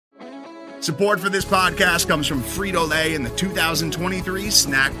Support for this podcast comes from Frito-Lay and the 2023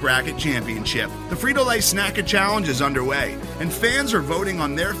 Snack Bracket Championship. The Frito-Lay Snack Challenge is underway, and fans are voting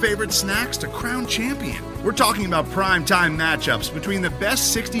on their favorite snacks to crown champion. We're talking about prime-time matchups between the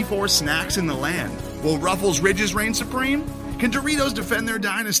best 64 snacks in the land. Will Ruffles Ridges reign supreme? Can Doritos defend their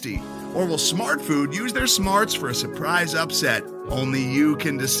dynasty? Or will Smart Food use their smarts for a surprise upset? Only you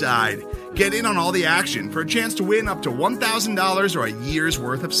can decide. Get in on all the action for a chance to win up to $1,000 or a year's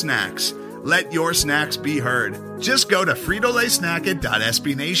worth of snacks. Let your snacks be heard. Just go to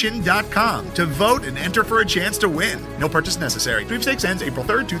fritolaysnacket.sbnation.com to vote and enter for a chance to win. No purchase necessary. Sweepstakes ends April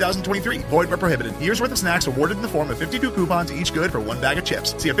 3rd, 2023. Void where prohibited. Year's worth of snacks awarded in the form of 52 coupons, each good for one bag of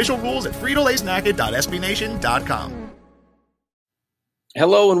chips. See official rules at fritolaysnacket.sbnation.com.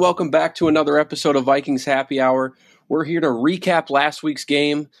 Hello and welcome back to another episode of Vikings Happy Hour. We're here to recap last week's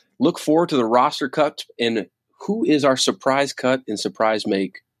game, look forward to the roster cut, and who is our surprise cut and surprise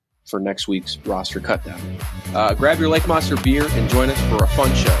make for next week's roster cut down. Grab your Lake Monster beer and join us for a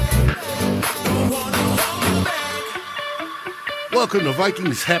fun show. Welcome to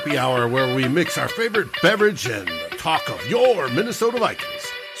Vikings Happy Hour, where we mix our favorite beverage and talk of your Minnesota Vikings.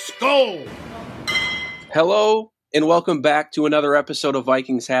 Skol! Hello and welcome back to another episode of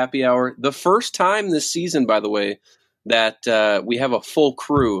Vikings Happy Hour. The first time this season, by the way, that we have a full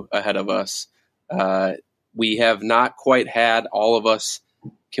crew ahead of us. We have not quite had all of us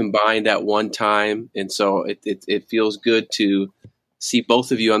combined at one time, and so it feels good to see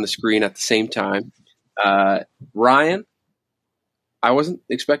both of you on the screen at the same time. Ryan, I wasn't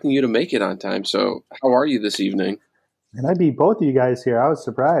expecting you to make it on time, so how are you this evening? And I beat both of you guys here. I was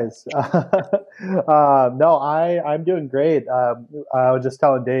surprised. No, I'm doing great. I was just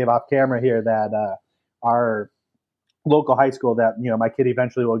telling Dave off camera here that our local high school that my kid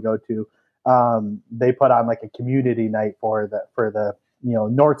eventually will go to, they put on like a community night for the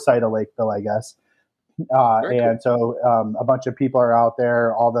north side of Lakeville, I guess. And so a bunch of people are out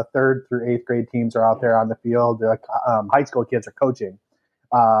there. All the 3rd through 8th grade teams are out there on the field. High school kids are coaching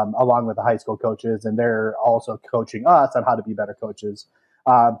along with the high school coaches, and they're also coaching us on how to be better coaches.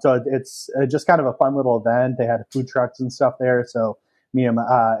 So it's just kind of a fun little event. They had food trucks and stuff there. So and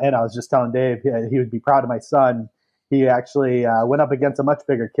I was just telling Dave he would be proud of my son. He actually went up against a much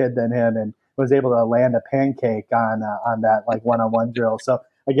bigger kid than him and was able to land a pancake on that like one-on-one drill. So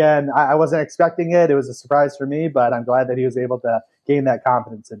again, I wasn't expecting it. It was a surprise for me, but I'm glad that he was able to gain that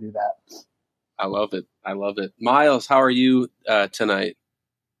confidence to do that. I love it. Miles, how are you tonight?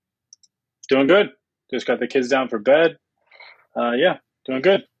 Doing good. Just got the kids down for bed. Doing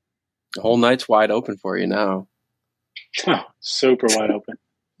good. The whole night's wide open for you now. Oh, super wide open.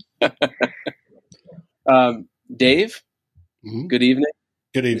 Dave, Good evening.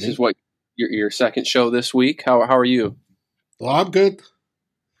 Good evening. This is what your second show this week. How are you? Well, I'm good.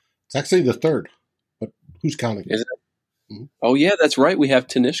 It's actually the third, but who's counting? Is it? Mm-hmm. Oh yeah, that's right. We have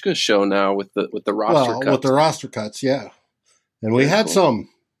Tanishka's show now with the roster cuts. With the roster cuts, yeah. And we had some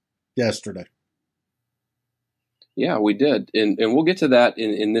yesterday. Yeah, we did, and we'll get to that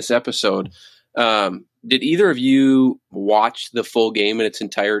in this episode. Did either of you watch the full game in its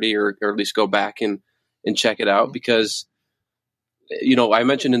entirety, or at least go back and check it out? Because I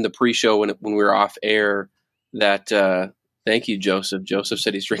mentioned in the pre-show when we were off air that thank you, Joseph. Joseph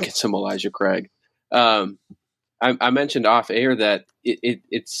said he's drinking some Elijah Craig. I mentioned off air that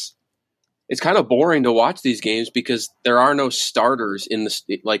it's kind of boring to watch these games because there are no starters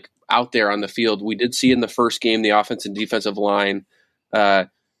out there on the field. We did see in the first game the offensive and defensive line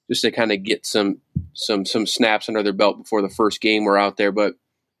just to kind of get some snaps under their belt before the first game were out there. But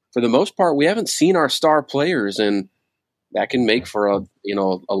for the most part, we haven't seen our star players, and that can make for a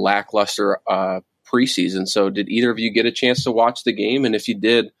lackluster preseason. So did either of you get a chance to watch the game? And if you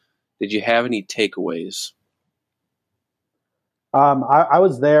did you have any takeaways? I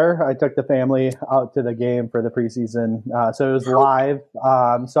was there. I took the family out to the game for the preseason. So it was live.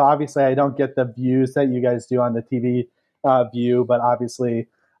 So obviously I don't get the views that you guys do on the TV view, but obviously,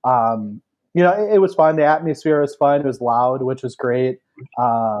 it was fun. The atmosphere was fun. It was loud, which was great.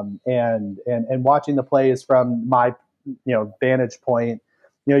 And watching the plays from my, vantage point,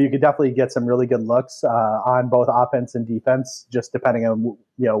 you could definitely get some really good looks on both offense and defense, just depending on,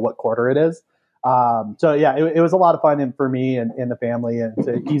 what quarter it is. It was a lot of fun for me and the family, and it's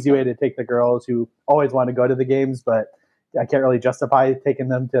an easy way to take the girls who always want to go to the games, but I can't really justify taking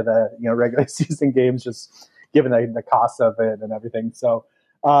them to the, regular season games, just given the cost of it and everything. So,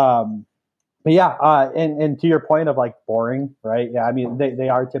 and to your point of like boring, right? Yeah. I mean, they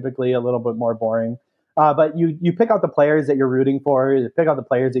are typically a little bit more boring, but you pick out the players that you're rooting for, you pick out the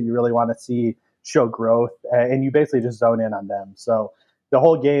players that you really want to see show growth, and you basically just zone in on them. So, the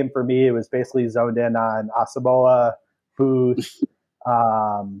whole game for me, it was basically zoned in on Asamoah, Booth,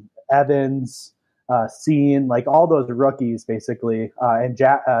 Evans, Scene, like all those rookies basically, and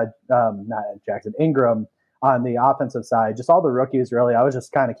not Jackson, Ingram on the offensive side, just all the rookies really. I was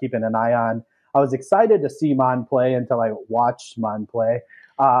just kind of keeping an eye on. I was excited to see Mon play until I watched Mon play.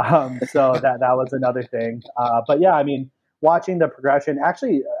 So that was another thing. But yeah, I mean, watching the progression,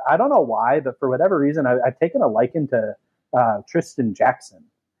 actually, I don't know why, but for whatever reason, I've taken a liking to Tristan Jackson.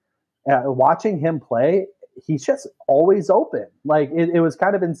 Watching him play, he's just always open. Like it was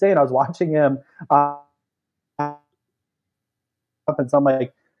kind of insane. I was watching him, and so I'm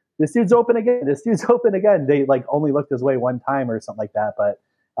like, this dude's open again. This dude's open again. They like only looked his way one time or something like that. But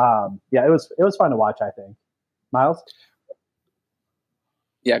yeah, it was fun to watch, I think. Miles?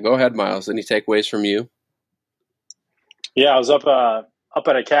 Yeah, go ahead, Miles. Any takeaways from you? Yeah, I was up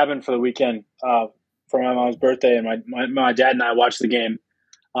at a cabin for the weekend for my mom's birthday, and my dad and I watched the game.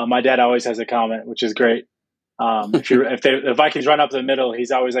 My dad always has a comment, which is great. If the Vikings run up the middle, he's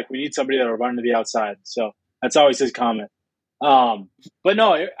always like, "We need somebody that will run to the outside." So that's always his comment. But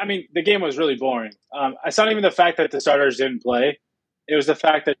no, I mean, the game was really boring. It's not even the fact that the starters didn't play; it was the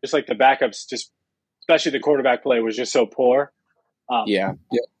fact that just like the backups, just especially the quarterback play, was just so poor. Yeah.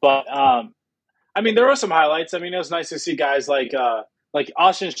 But I mean, there were some highlights. I mean, it was nice to see guys like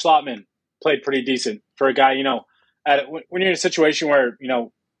Austin Schlottman played pretty decent for a guy. When you're in a situation where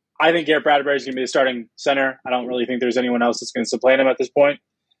I think Garrett Bradbury is going to be the starting center. I don't really think there's anyone else that's going to supplant him at this point.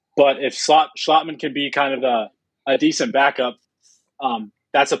 But if Schlottman can be kind of a decent backup,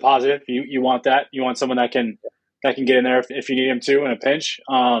 that's a positive. You want that. You want someone that can get in there if you need him to in a pinch.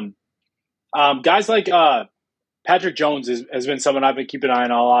 Guys like Patrick Jones has been someone I've been keeping an eye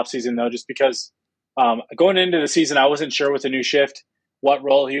on all offseason, though, just because going into the season, I wasn't sure with the new shift what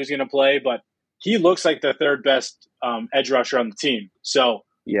role he was going to play, but he looks like the third best edge rusher on the team. So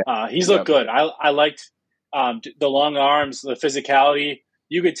he's looked good. I liked the long arms, the physicality.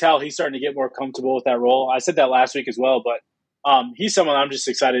 You could tell he's starting to get more comfortable with that role. I said that last week as well, but he's someone I'm just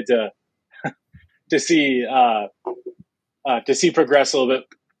excited to see progress a little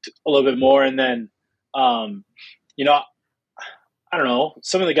bit more. And then I don't know,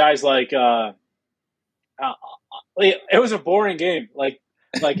 some of the guys like it was a boring game. Like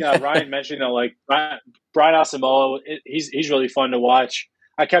Ryan mentioned, like Brian Asamoah, he's really fun to watch.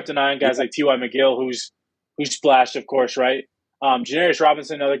 I kept an eye on guys like T.Y. McGill, who's splashed, of course, right? Janarius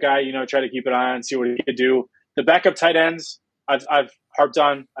Robinson, another guy, try to keep an eye on, see what he could do. The backup tight ends, I've harped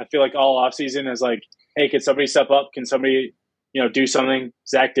on. I feel like all offseason is like, hey, can somebody step up? Can somebody, do something?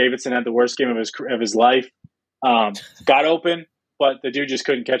 Zach Davidson had the worst game of his life. Got open, but the dude just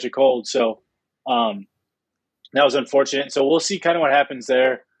couldn't catch a cold. So that was unfortunate. So we'll see kind of what happens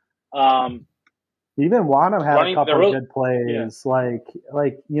there. Even Wanham had a couple of good plays. Yeah.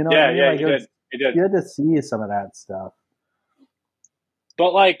 He did. You had to see some of that stuff.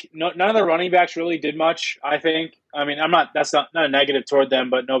 But none of the running backs really did much, I think. I mean, that's not a negative toward them,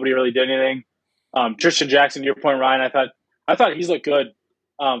 but nobody really did anything. Tristan Jackson, to your point, Ryan, I thought he's looked good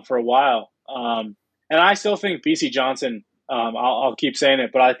for a while. And I still think BC Johnson, I'll keep saying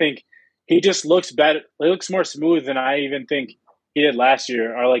it, but I think he just looks better. He looks more smooth than I even think he did last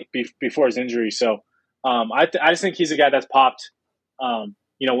year or before his injury. So I just think he's a guy that's popped,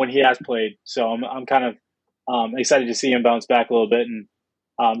 when he has played. So I'm kind of excited to see him bounce back a little bit. And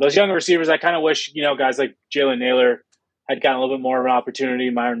those younger receivers, I kind of wish, guys like Jalen Naylor had gotten a little bit more of an opportunity.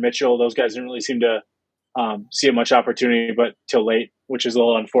 Myron Mitchell, those guys didn't really seem to see much opportunity, but till late, which is a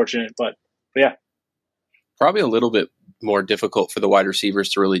little unfortunate. But yeah. Probably a little bit more difficult for the wide receivers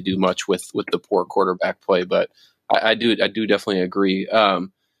to really do much with the poor quarterback play, but I do definitely agree. I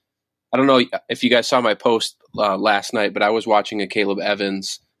don't know if you guys saw my post last night, but I was watching a Caleb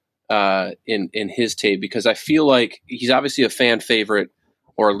Evans in his tape because I feel like he's obviously a fan favorite,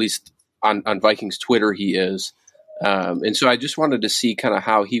 or at least on Vikings Twitter he is. And so I just wanted to see kind of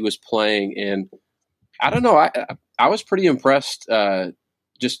how he was playing, and I don't know, I was pretty impressed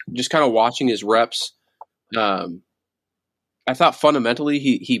just kind of watching his reps. I thought fundamentally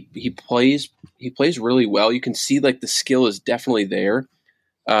he plays really well. You can see like the skill is definitely there.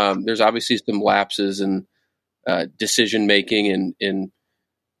 There's obviously some lapses and decision making, and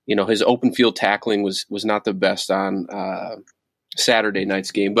his open field tackling was not the best on Saturday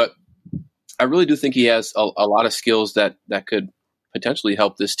night's game. But I really do think he has a lot of skills that could potentially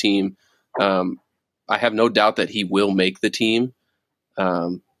help this team. I have no doubt that he will make the team,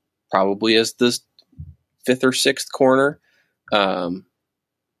 probably as the 5th or 6th corner.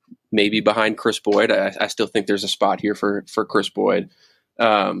 Maybe behind Chris Boyd. I still think there's a spot here for Chris Boyd.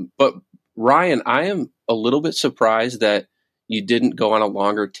 But Ryan, I am a little bit surprised that you didn't go on a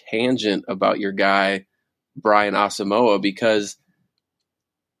longer tangent about your guy, Brian Asamoah, because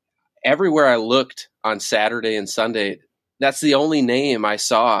everywhere I looked on Saturday and Sunday, that's the only name I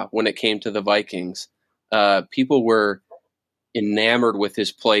saw when it came to the Vikings. People were enamored with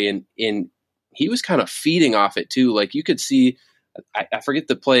his play, and he was kind of feeding off it too. Like you could see, I forget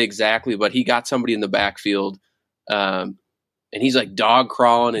the play exactly, but he got somebody in the backfield, and he's like dog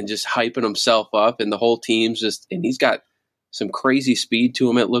crawling and just hyping himself up, and the whole team's and he's got some crazy speed to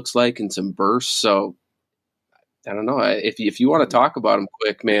him, it looks like, and some bursts. So I don't know if you want to talk about him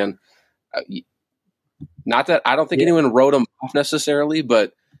quick, man. Not that I don't think anyone wrote him off necessarily,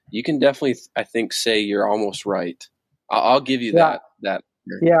 but you can definitely, I think, say you're almost right. I'll give you that.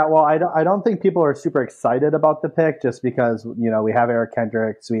 Yeah, well, I don't think people are super excited about the pick just because, we have Eric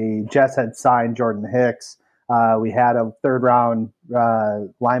Kendricks. We just had signed Jordan Hicks. We had a third-round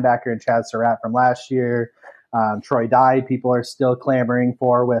linebacker in Chad Surratt from last year. Troy Dye, people are still clamoring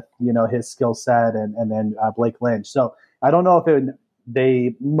for with, his skill set, and then Blake Lynch. So I don't know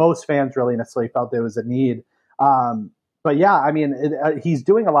if most fans really necessarily felt there was a need. But yeah, I mean, he's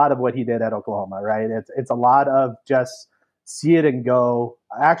doing a lot of what he did at Oklahoma, right? It's a lot of just see it and go.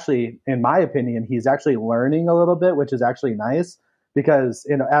 Actually, in my opinion, he's actually learning a little bit, which is actually nice because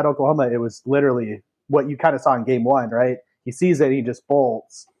at Oklahoma, it was literally what you kind of saw in game one, right? He sees it, he just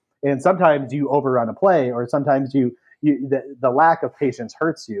bolts. And sometimes you overrun a play, or sometimes the lack of patience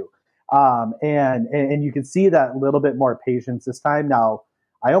hurts you. And you can see that little bit more patience this time. Now,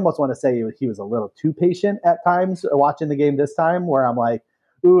 I almost want to say he was a little too patient at times watching the game this time, where I'm like,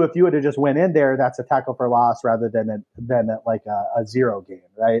 ooh, if you would have just went in there, that's a tackle for loss rather than a zero game,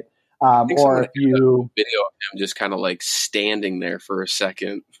 right? Or if you video of him just kind of like standing there for a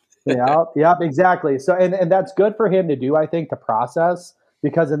second. Yeah, exactly. So, and that's good for him to do, I think, to process,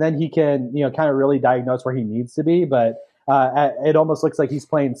 because and then he can, kind of really diagnose where he needs to be. But it almost looks like he's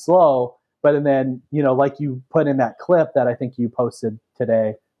playing slow. But and then, like you put in that clip that I think you posted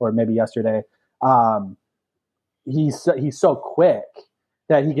today or maybe yesterday, he's so quick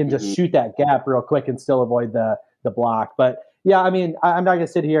that he can just shoot that gap real quick and still avoid the block. But yeah, I mean, I'm not going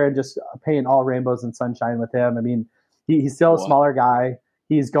to sit here and just paint all rainbows and sunshine with him. I mean, he's still a smaller guy.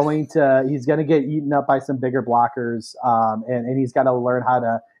 He's going to get eaten up by some bigger blockers, and he's got to learn how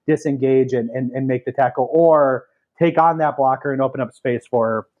to disengage and make the tackle, or take on that blocker and open up space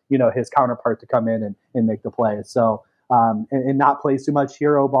for his counterpart to come in and make the play. So and not play too much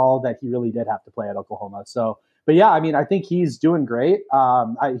hero ball that he really did have to play at Oklahoma. So, but yeah, I mean, I think he's doing great.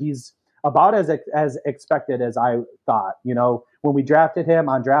 He's about as expected as I thought. When we drafted him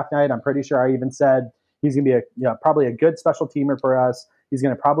on draft night, I'm pretty sure I even said he's going to be probably a good special teamer for us. He's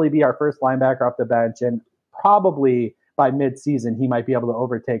going to probably be our first linebacker off the bench, and probably by mid-season he might be able to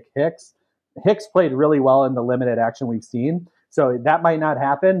overtake Hicks. Hicks played really well in the limited action we've seen, so that might not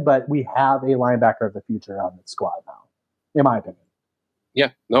happen, but we have a linebacker of the future on the squad now, in my opinion. Yeah,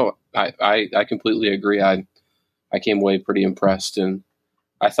 no, I completely agree. I came away pretty impressed, and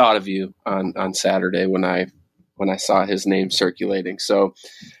I thought of you on Saturday when I saw his name circulating. So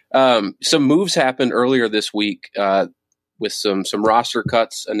some moves happened earlier this week with some roster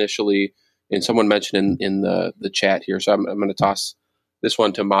cuts initially, and someone mentioned in the chat here. So I'm going to toss this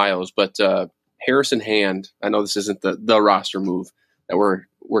one to Miles, but Harrison Hand. I know this isn't the roster move that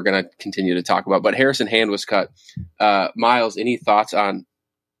we're going to continue to talk about, but Harrison Hand was cut. Miles, any thoughts on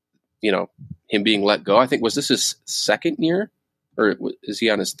him being let go? I think, was this his second year, or is he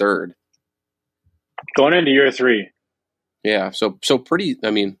on his third? Going into year 3. Yeah, so pretty.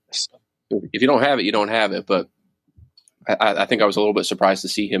 I mean, if you don't have it, you don't have it. But I think I was a little bit surprised to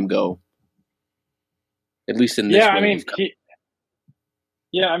see him go, at least in this. Yeah,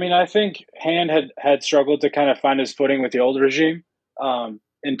 I mean, I think Hand had struggled to kind of find his footing with the old regime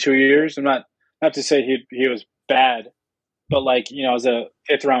in 2 years. I'm not to say he was bad, but as a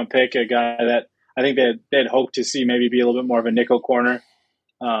 5th round pick, a guy that I think they'd hoped to see maybe be a little bit more of a nickel corner.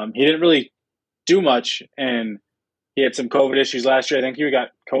 He didn't really do much, and he had some COVID issues last year. I think he got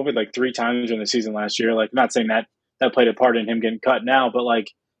COVID 3 times during the season last year. I'm not saying that played a part in him getting cut now, but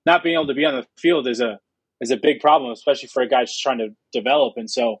not being able to be on the field is a big problem, especially for a guy just trying to develop. And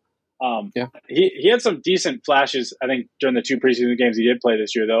so he had some decent flashes, I think, during the 2 preseason games he did play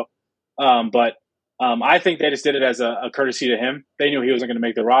this year, though. But I think they just did it as a courtesy to him. They knew he wasn't going to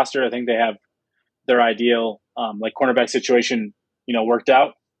make the roster. I think they have their ideal cornerback situation, worked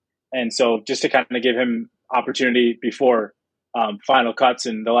out. And so just to kind of give him opportunity before final cuts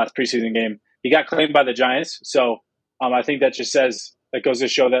in the last preseason game, he got claimed by the Giants. So I think that goes to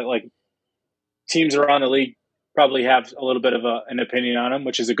show that teams around the league probably have a little bit of an opinion on him,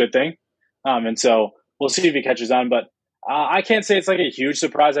 which is a good thing. And so we'll see if he catches on. But I can't say it's like a huge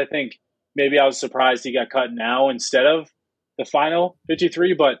surprise. I think maybe I was surprised he got cut now instead of the final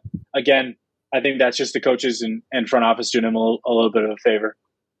 53. But again, I think that's just the coaches and front office doing him a little bit of a favor.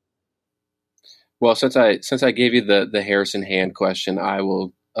 Well, since I gave you the Harrison Hand question, I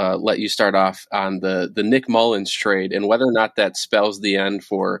will let you start off on the Nick Mullins trade and whether or not that spells the end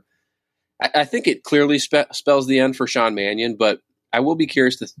for. I think it clearly spells the end for Sean Mannion, but I will be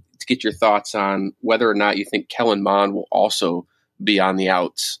curious to get your thoughts on whether or not you think Kellen Mond will also be on the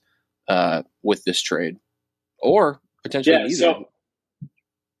outs with this trade, or potentially neither.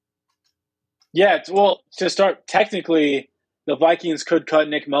 Well, to start, technically, the Vikings could cut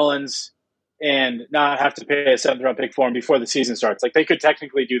Nick Mullins and not have to pay a 7th-round pick for him before the season starts. Like, they could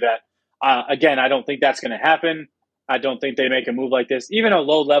technically do that. Again, I don't think that's going to happen. I don't think they make a move like this, even a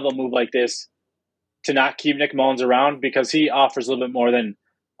low-level move like this, to not keep Nick Mullins around because he offers a little bit more than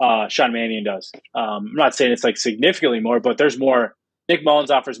Sean Mannion does. I'm not saying it's like significantly more, but there's more. Nick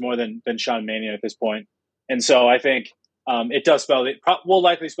Mullins offers more than Sean Mannion at this point. And so I think it does will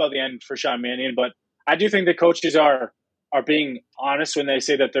likely spell the end for Sean Mannion, but I do think the coaches are being honest when they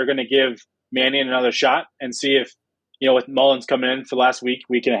say that they're going to give Mannion another shot and see if, with Mullins coming in for the last week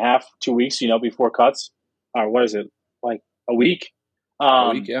and a half, 2 weeks, before cuts, or what is it, like a week?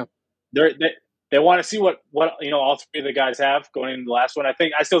 A week, yeah. They want to see what all three of the guys have going into the last one.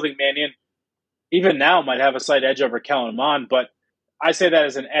 I still think Mannion, even now, might have a slight edge over Kellen Mond, but I say that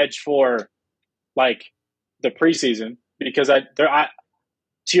as an edge for like the preseason because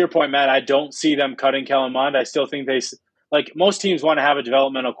to your point, Matt, I don't see them cutting Kellen Mond. I still think most teams want to have a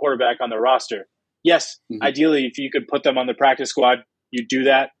developmental quarterback on their roster. Yes, Ideally, if you could put them on the practice squad, you do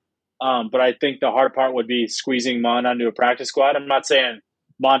that. But I think the hard part would be squeezing Mond onto a practice squad. I'm not saying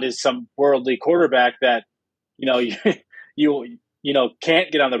Mond is some worldly quarterback that you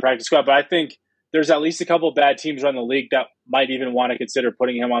can't get on the practice squad, but I think there's at least a couple of bad teams around the league that might even want to consider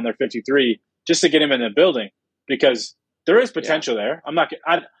putting him on their 53 just to get him in the building because there is potential there.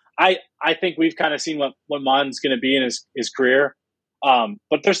 I think we've kind of seen what Mond's going to be in his career,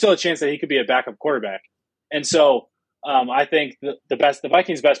 but there's still a chance that he could be a backup quarterback, and so I think the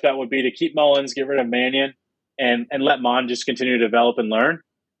Vikings' best bet would be to keep Mullins, get rid of Mannion, and let Mond just continue to develop and learn,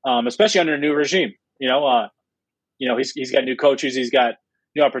 especially under a new regime. He's got new coaches, he's got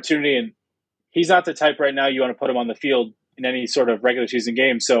new opportunity, and he's not the type right now you want to put him on the field in any sort of regular season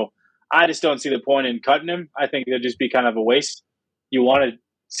game. So I just don't see the point in cutting him. I think it'd just be kind of a waste. You want to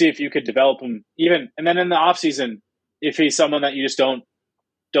see if you could develop him and then in the offseason, if he's someone that you just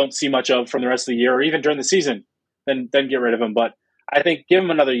don't see much of from the rest of the year or even during the season, then get rid of him. But I think give him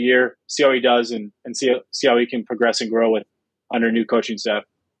another year, see how he does, and see how he can progress and grow under a new coaching staff.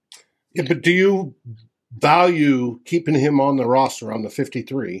 Yeah, but do you value keeping him on the roster on the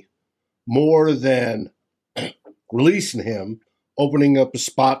 53 more than releasing him, opening up a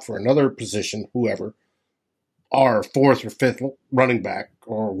spot for another position, whoever, our 4th or 5th running back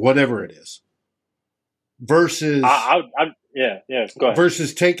or whatever it is, versus go ahead.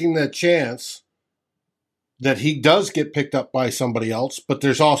 Versus taking the chance that he does get picked up by somebody else, but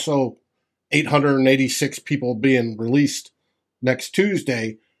there's also 886 people being released next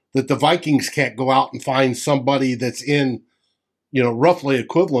Tuesday that the Vikings can't go out and find somebody that's in, roughly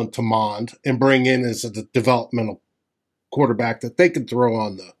equivalent to Mond and bring in as a developmental quarterback that they can throw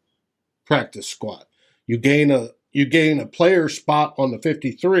on the practice squad. You gain a player spot on the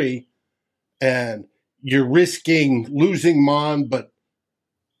 53 and you're risking losing Mond, but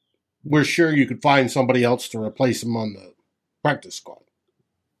we're sure you could find somebody else to replace him on the practice squad.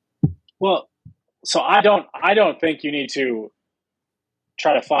 Well, so I don't think you need to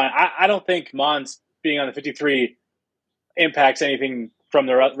try to find. I don't think Mond's being on the 53 impacts anything from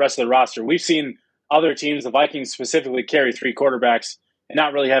the rest of the roster. We've seen other teams, the Vikings specifically, carry 3 quarterbacks and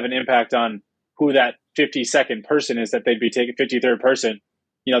not really have an impact on who that 52nd person is that they'd be taking, 53rd person.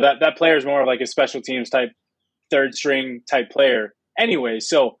 That player is more of like a special teams type, 3rd string type player anyway.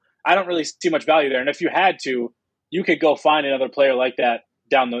 So I don't really see much value there. And if you had to, you could go find another player like that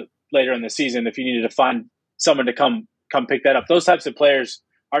later in the season if you needed to find someone to come pick that up. Those types of players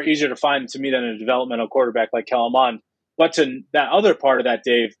are easier to find to me than a developmental quarterback like Kellen Mond. But to that other part of that,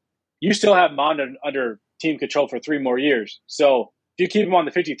 Dave, you still have Mond under team control for 3 more years. So if you keep him on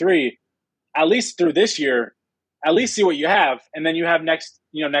the 53, at least through this year, at least see what you have, and then you have next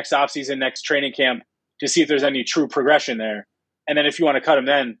offseason, next training camp to see if there's any true progression there. And then if you want to cut him,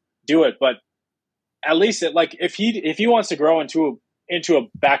 then do it. But at least if he wants to grow into a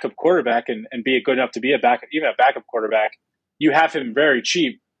backup quarterback and be good enough to be a backup quarterback, you have him very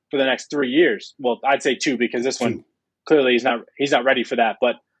cheap for the next 3 years. Well, I'd say 2 because this one clearly he's not ready for that.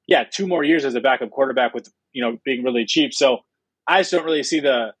 But yeah, 2 more years as a backup quarterback with being really cheap. So I just don't really see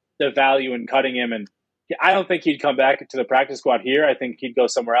the value in cutting him. And I don't think he'd come back to the practice squad here. I think he'd go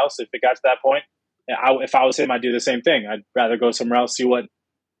somewhere else if it got to that point. If I was him, I'd do the same thing. I'd rather go somewhere else, see what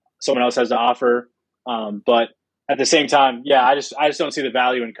someone else has to offer. But at the same time, I just don't see the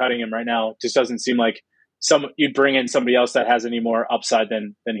value in cutting him right now. It just doesn't seem like you'd bring in somebody else that has any more upside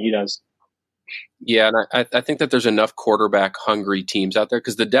than he does. Yeah, and I think that there's enough quarterback hungry teams out there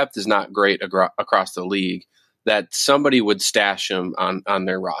because the depth is not great across the league that somebody would stash him on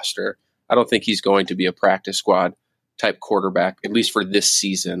their roster. I don't think he's going to be a practice squad type quarterback, at least for this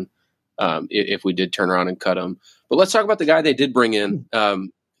season, if we did turn around and cut him. But let's talk about the guy they did bring in,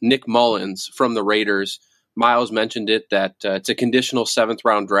 Nick Mullins from the Raiders. Miles mentioned it, that it's a conditional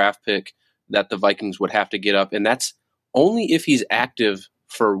 7th-round draft pick that the Vikings would have to get up, and that's only if he's active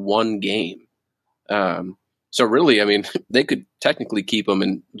for one game. So really, I mean, they could technically keep him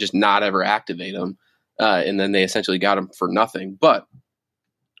and just not ever activate him, and then they essentially got him for nothing. But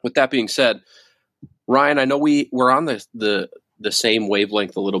with that being said, Ryan, I know we're on the same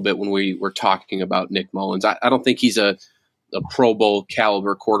wavelength a little bit when we were talking about Nick Mullins. I don't think he's a Pro Bowl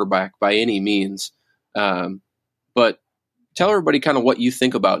caliber quarterback by any means, but tell everybody kind of what you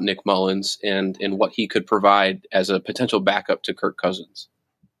think about Nick Mullins and what he could provide as a potential backup to Kirk Cousins.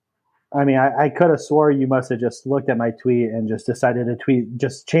 I mean, I could have swore you must have just looked at my tweet and just decided to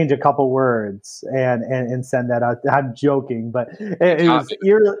just change a couple words and send that out. I'm joking, but it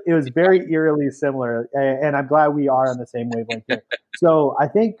was very eerily similar, and I'm glad we are on the same wavelength here. So I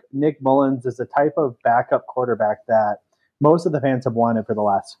think Nick Mullins is the type of backup quarterback that most of the fans have wanted for the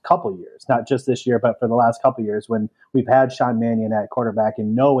last couple years, not just this year, but for the last couple years when we've had Sean Mannion at quarterback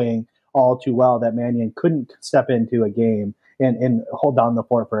and knowing all too well that Mannion couldn't step into a game and hold down the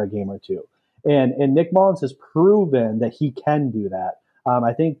fort for a game or two. And Nick Mullins has proven that he can do that.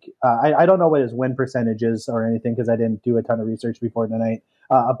 I think I don't know what his win percentage is or anything because I didn't do a ton of research before tonight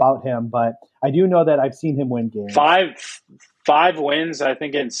about him, but I do know that I've seen him win games. Five wins, I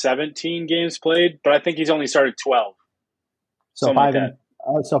think, in 17 games played, but I think he's only started 12. So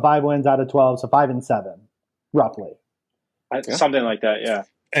so 5 wins out of 12, so 5-7, roughly. Something like that, yeah.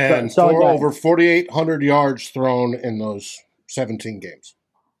 And over 4,800 yards thrown in those 17 games.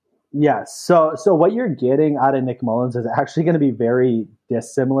 Yes. So what you're getting out of Nick Mullins is actually going to be very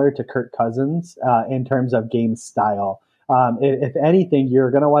dissimilar to Kirk Cousins in terms of game style. If anything, you're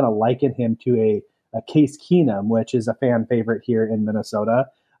going to want to liken him to a Case Keenum, which is a fan favorite here in Minnesota.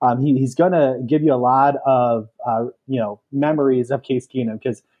 He's going to give you a lot of memories of Case Keenum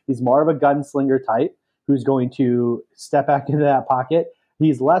because he's more of a gunslinger type who's going to step back into that pocket.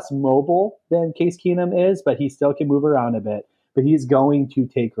 He's less mobile than Case Keenum is, but he still can move around a bit. But he's going to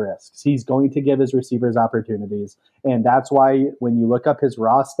take risks. He's going to give his receivers opportunities. And that's why when you look up his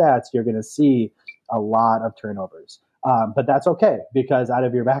raw stats, you're going to see a lot of turnovers. But that's okay because out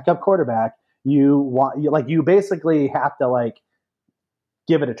of your backup quarterback, you basically have to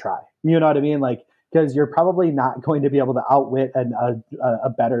give it a try. You know what I mean? Because you're probably not going to be able to outwit a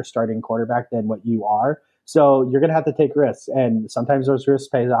better starting quarterback than what you are. So you're going to have to take risks. And sometimes those risks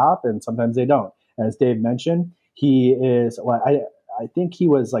pay off and sometimes they don't. As Dave mentioned, he is I think he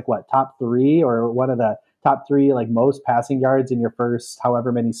was top 3 or one of the top 3 most passing yards in your first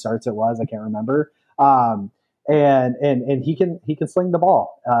however many starts it was. I can't remember. And he can sling the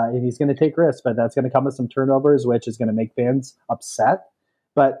ball and he's going to take risks, but that's going to come with some turnovers, which is going to make fans upset.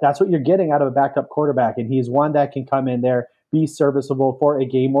 But that's what you're getting out of a backup quarterback. And he's one that can come in there, be serviceable for a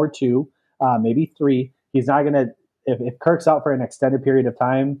game or 2, maybe 3. He's not going to, if Kirk's out for an extended period of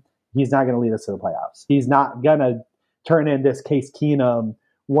time, he's not going to lead us to the playoffs. He's not going to turn in this Case Keenum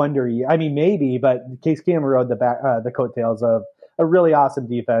wonder year. I mean, maybe, but Case Keenum rode the coattails of a really awesome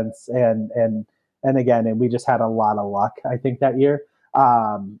defense. And we just had a lot of luck, I think, that year.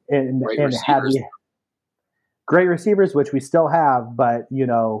 Great receivers, which we still have, but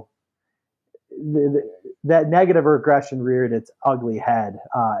that negative regression reared its ugly head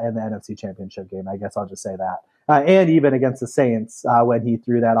in the NFC Championship game. I guess I'll just say that. And even against the Saints when he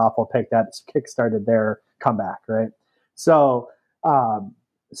threw that awful pick that kick-started their comeback, right? So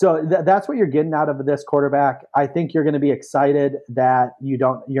that's what you're getting out of this quarterback. I think you're going to be excited that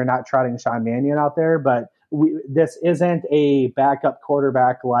you're not trotting Sean Mannion out there, but this isn't a backup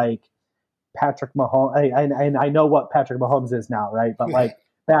quarterback like Patrick Mahomes. And I know what Patrick Mahomes is now, right? But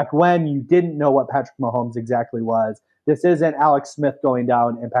back when you didn't know what Patrick Mahomes exactly was, this isn't Alex Smith going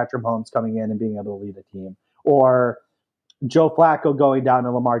down and Patrick Mahomes coming in and being able to lead a team, or Joe Flacco going down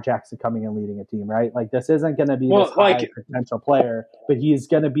and Lamar Jackson coming and leading a team, right? This isn't going to be this high potential player, but he's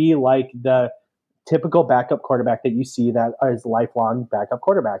going to be like the typical backup quarterback that you see that is lifelong backup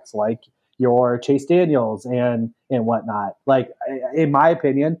quarterbacks, like your Chase Daniels and whatnot. Like, in my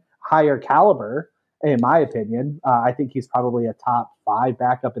opinion, higher caliber. In my opinion, I think he's probably a top 5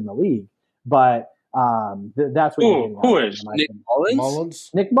 backup in the league. But that's what you're getting. Who is Nick Mullins? Mullins?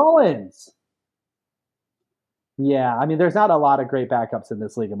 Nick Mullins. Yeah, I mean, there's not a lot of great backups in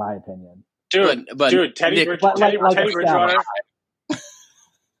this league, in my opinion. Dude, Teddy Bridgewater.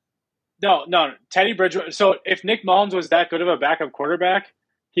 No, Teddy Bridgewater. So if Nick Mullins was that good of a backup quarterback,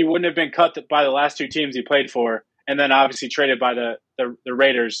 he wouldn't have been cut by the last 2 teams he played for, and then obviously traded by the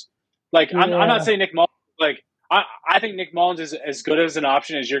Raiders. Like, I'm not saying Nick Mullins. Like, I think Nick Mullins is as good as an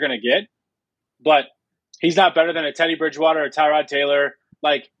option as you're going to get, but he's not better than a Teddy Bridgewater or Tyrod Taylor.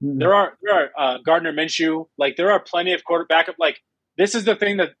 Like, there are Gardner Minshew. Like, there are plenty of quarterback. Like, this is the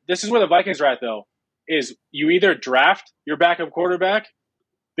thing this is where the Vikings are at, though, is you either draft your backup quarterback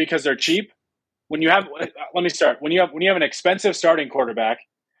because they're cheap. When you have, let me start. When you have an expensive starting quarterback,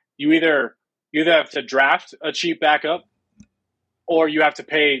 you either have to draft a cheap backup, or you have to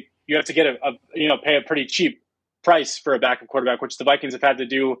pay. You have to get pay a pretty cheap price for a backup quarterback, which the Vikings have had to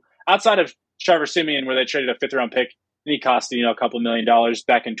do outside of Trevor Siemian, where they traded a 5th-round pick and he cost a couple $1 million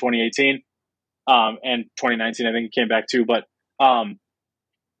back in 2018 and 2019. I think he came back too, but and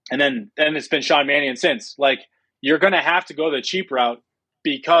then it's been Sean Mannion since. Like, you're going to have to go the cheap route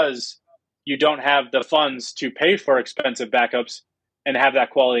because you don't have the funds to pay for expensive backups and have that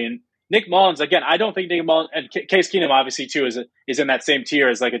quality. And Nick Mullins, again, I don't think Nick Mullins, and Case Keenum obviously too is in that same tier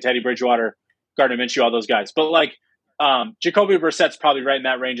as like a Teddy Bridgewater, Gardner Minshew, all those guys. But like Jacoby Brissett's probably right in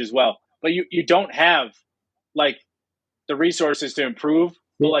that range as well. But you don't have like the resources to improve.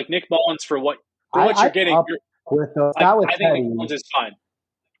 But like Nick Mullins for what you're getting, I think Nick Mullins is fine.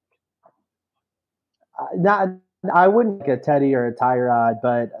 I wouldn't get a Teddy or a Tyrod,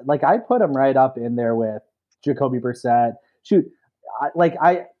 but like I'd put him right up in there with Jacoby Brissett. Shoot,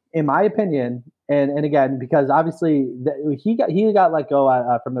 in my opinion, and again, because obviously he got let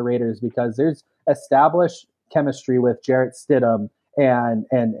go from the Raiders because there's established chemistry with Jarrett Stidham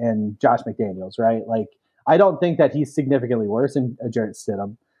and Josh McDaniels, right? Like, I don't think that he's significantly worse than Jarrett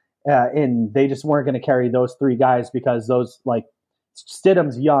Stidham, and they just weren't going to carry those 3 guys because those, like,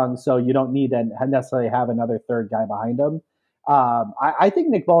 Stidham's young, so you don't need to necessarily have another 3rd guy behind him. I think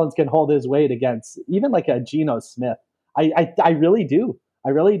Nick Mullins can hold his weight against even like a Geno Smith. I really do. I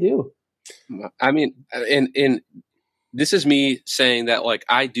really do. I mean, and this is me saying that, like,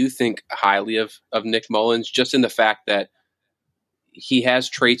 I do think highly of Nick Mullins, just in the fact that he has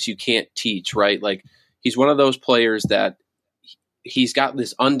traits you can't teach, right? Like, he's one of those players that he's got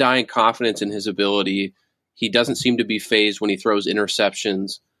this undying confidence in his ability. He doesn't seem to be phased when he throws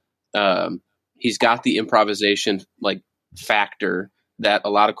interceptions. He's got the improvisation like factor that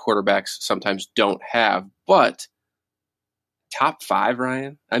a lot of quarterbacks sometimes don't have. But top 5,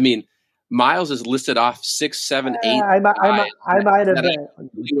 Ryan? I mean, Miles is listed off 6, 7, 8. I might have been.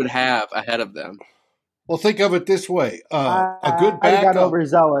 He would have ahead of them. Well, think of it this way: a good backup. I got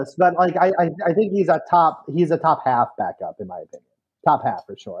overzealous, but like I think he's a top half backup in my opinion. Top half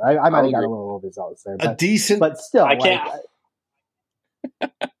for sure. I might have got a little overzealous there. But, a decent, but still, I can't.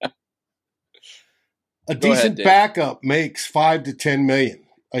 A decent backup makes $5 to $10 million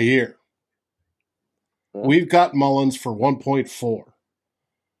a year. We've got Mullins for 1.4.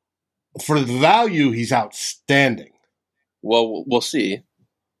 For the value, he's outstanding. Well, we'll see.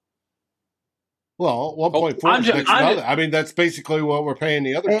 Well, 1.4 is next to nothing. I mean, that's basically what we're paying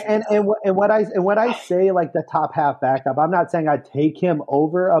the other two. And when I say like the top half backup, I'm not saying I'd take him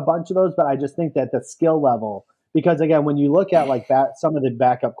over a bunch of those, but I just think that the skill level, because again, when you look at like some of the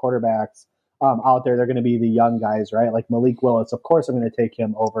backup quarterbacks out there, they're going to be the young guys, right? Like Malik Willis, of course, I'm going to take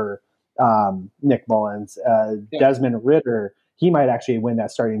him over Nick Mullins. Desmond Ridder, he might actually win that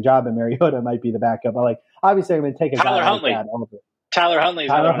starting job, and Mariota might be the backup. But like, obviously, I'm going to take a Tyler guy Huntley. like that over. Tyler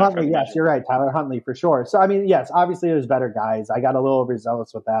Huntley. Yes, you're right. Tyler Huntley for sure. So, I mean, yes, obviously there's better guys. I got a little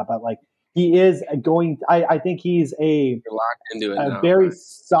overzealous with that, but like he is going. I think he's You're locked into it very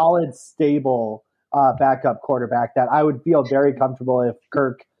solid, stable backup quarterback that I would feel very comfortable if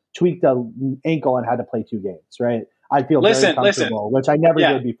Kirk tweaked an ankle and had to play 2 games. Right? I'd feel very comfortable, which I never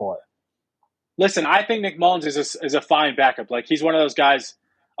did before. Listen, I think Nick Mullins is a fine backup. Like he's one of those guys.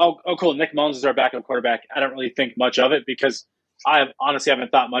 Oh, cool. Nick Mullins is our backup quarterback. I don't really think much of it because I honestly haven't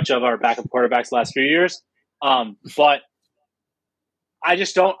thought much of our backup quarterbacks the last few years. But I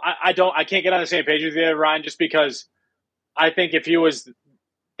just don't. I can't get on the same page with you, Ryan, just because I think if he was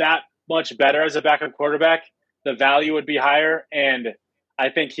that much better as a backup quarterback, the value would be higher, and I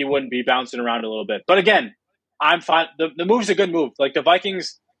think he wouldn't be bouncing around a little bit. But again, I'm fine. The move's a good move. Like the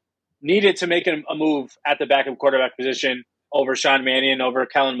Vikings needed to make a move at the backup quarterback position. over Sean Mannion, over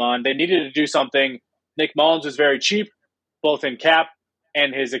Kellen Mond. They needed to do something. Nick Mullins was very cheap, both in cap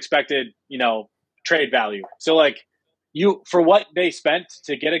and his expected, trade value. So like for what they spent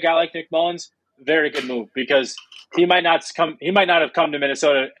to get a guy like Nick Mullins, very good move, because he might not have come to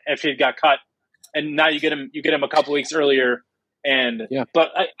Minnesota if he got cut, and now you get him a couple weeks earlier. And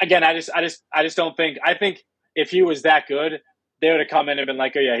but again, I just don't think. I think if he was that good, they would have come in and been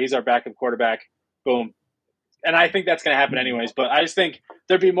like, oh yeah, he's our backup quarterback. Boom. And I think that's going to happen anyways. But I just think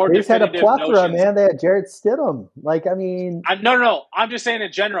there'd be more. They just had a plethora, notions. Man. They had Jarrett Stidham. Like, I mean, no. I'm just saying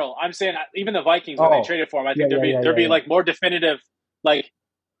in general. I'm saying even the Vikings when they traded for him, I think there'd be like more definitive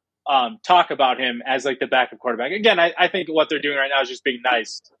talk about him as like the backup quarterback. Again, I think what they're doing right now is just being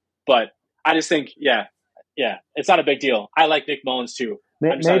nice. But I just think, it's not a big deal. I like Nick Mullins too.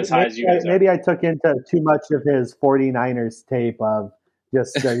 I'm just not as high as you guys are. Maybe I took into too much of his 49ers tape of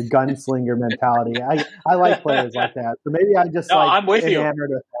just the gunslinger mentality. I like players like that. So maybe I just I'm with you.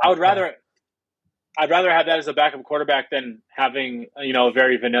 I'd rather have that as a backup quarterback than having a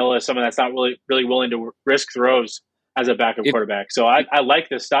very vanilla someone that's not really willing to risk throws as a backup quarterback. So I like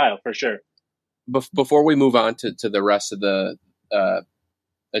this style for sure. Before we move on to the rest of the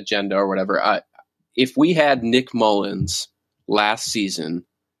agenda or whatever, if we had Nick Mullins last season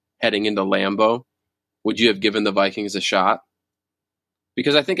heading into Lambeau, would you have given the Vikings a shot?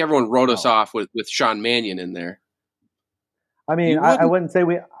 Because I think everyone wrote us off with Sean Mannion in there. I mean, I wouldn't say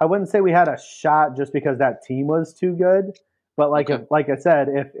we had a shot just because that team was too good. But like I said,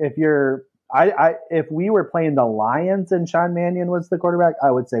 if we were playing the Lions and Sean Mannion was the quarterback,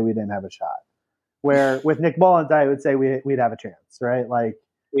 I would say we didn't have a shot. Where with Nick Mullins, I would say we'd have a chance, right? Like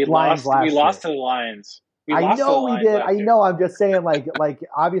we lost to the Lions. I know we did. I know. I'm just saying, like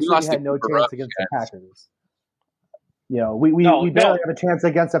obviously we had no chance against the Packers. We barely have a chance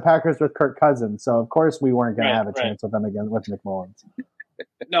against the Packers with Kirk Cousins, so of course we weren't going to have a chance with them again with Nick Mullins.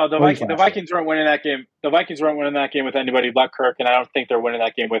 No, the Vikings weren't winning that game. The Vikings weren't winning that game with anybody but Kirk, and I don't think they're winning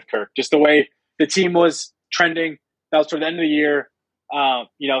that game with Kirk. Just the way the team was trending, that was toward the end of the year.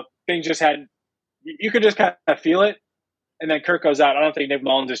 Things just had – you could just kind of feel it, and then Kirk goes out. I don't think Nick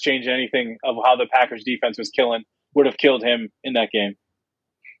Mullins has changed anything of how the Packers defense would have killed him in that game.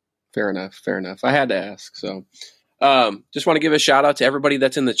 Fair enough. I had to ask, so – just want to give a shout out to everybody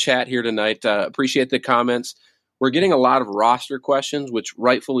that's in the chat here tonight. Appreciate the comments. We're getting a lot of roster questions, which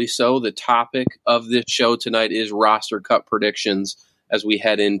rightfully so. The topic of this show tonight is roster cut predictions as we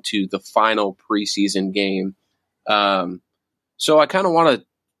head into the final preseason game. So I kind of want to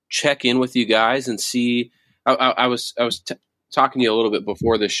check in with you guys and see. I was talking to you a little bit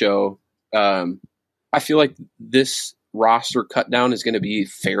before the show. I feel like this roster cut down is going to be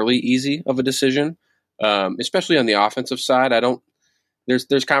fairly easy of a decision. Especially on the offensive side.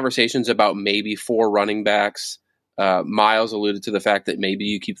 There's conversations about maybe 4 running backs. Miles alluded to the fact that maybe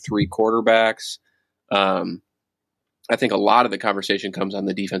you keep 3 quarterbacks. I think a lot of the conversation comes on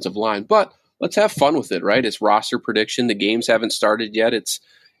the defensive line, but let's have fun with it, right? It's roster prediction. The games haven't started yet. It's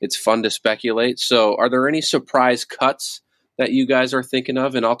fun to speculate. So are there any surprise cuts that you guys are thinking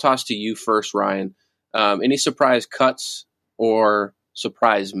of? And I'll toss to you first, Ryan. Any surprise cuts or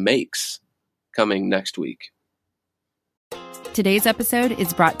surprise makes coming next week? Today's episode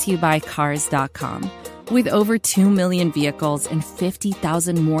is brought to you by Cars.com. With over 2 million vehicles and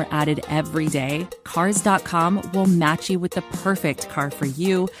 50,000 more added every day, Cars.com will match you with the perfect car for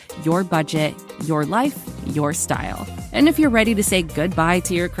you, your budget, your life, your style. And if you're ready to say goodbye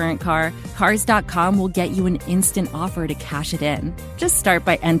to your current car, Cars.com will get you an instant offer to cash it in. Just start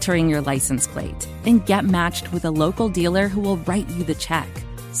by entering your license plate and get matched with a local dealer who will write you the check.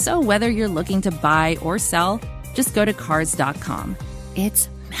 So whether you're looking to buy or sell, just go to Cars.com. It's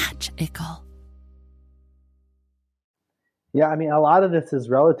magical. Yeah, I mean, a lot of this is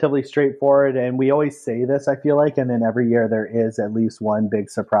relatively straightforward, and we always say this, I feel like, and then every year there is at least one big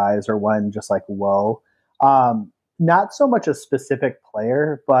surprise or one just like, whoa. Not so much a specific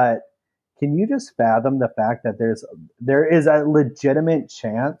player, but can you just fathom the fact that there is a legitimate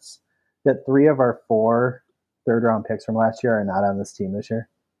chance that 3 of our 4 third-round picks from last year are not on this team this year?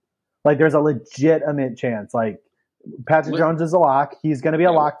 Like, there's a legitimate chance. Like, Patrick Jones is a lock. He's going to be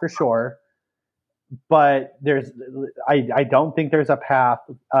a lock for sure. But I don't think there's a path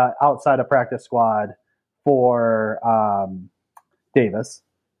outside of practice squad for Wyatt Davis.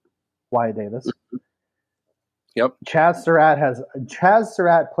 Yep. Chaz Surratt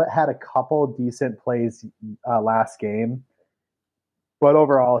had a couple decent plays last game, but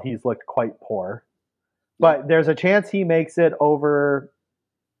overall he's looked quite poor. But there's a chance he makes it over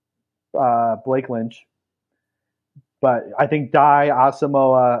Blake Lynch. But I think Dye,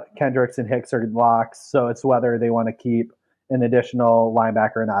 Asamoah, Kendricks, and Hicks are locks, so it's whether they want to keep an additional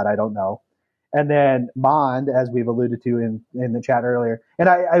linebacker or not, I don't know. And then Mond, as we've alluded to in the chat earlier, and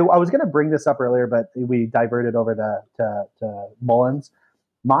I was going to bring this up earlier, but we diverted over to Mullins.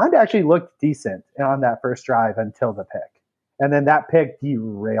 Mond actually looked decent on that first drive until the pick, and then that pick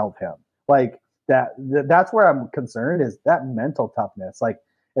derailed him. Like that's where I'm concerned, is that mental toughness. Like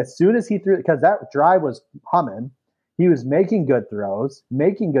as soon as he threw, because that drive was humming, he was making good throws,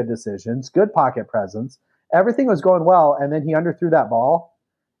 making good decisions, good pocket presence, everything was going well, and then he underthrew that ball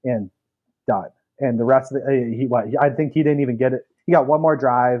and done. And the rest of I think he didn't even get it. He got one more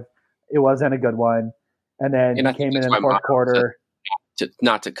drive. It wasn't a good one. And then he came in the fourth quarter.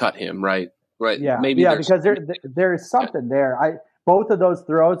 Not to cut him, right? Right. Yeah. Maybe yeah, because there's something there. Both of those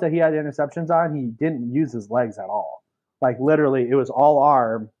throws that he had interceptions on, he didn't use his legs at all. Like literally, it was all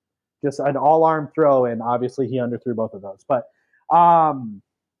arm, just an all arm throw, and obviously he underthrew both of those. But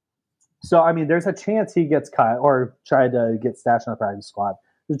so I mean, there's a chance he gets cut or tried to get stashed on the practice squad.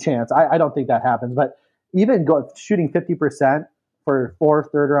 There's a chance. I don't think that happens, but even shooting 50% for 4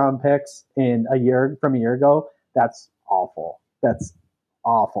 third-round picks in a year from a year ago, that's awful. That's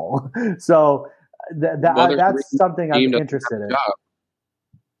awful. So that's something I'm interested in.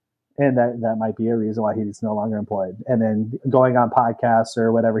 And that might be a reason why he's no longer employed. And then going on podcasts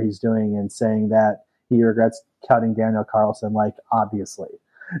or whatever he's doing and saying that he regrets cutting Daniel Carlson, like obviously.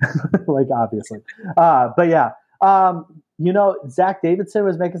 But yeah. Zach Davidson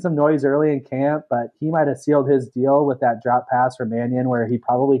was making some noise early in camp, but he might have sealed his deal with that drop pass from Mannion where he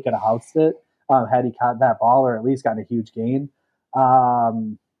probably could have housed it had he caught that ball or at least gotten a huge gain.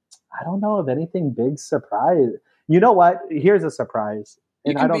 I don't know of anything big surprise. You know what? Here's a surprise.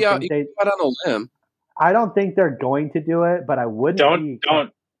 And I don't think they out on a limb. I don't think they're going to do it, but I wouldn't.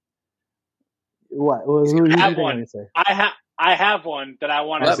 Don't. What? Who have one. Say? I have one that I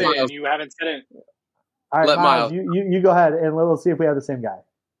want to say, and you haven't said it. All right, Miles, you go ahead, and we'll see if we have the same guy.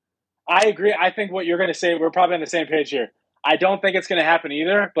 I agree. I think what you're going to say, we're probably on the same page here. I don't think it's going to happen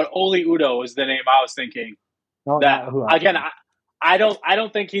either, but Oli Udoh is the name I was thinking. I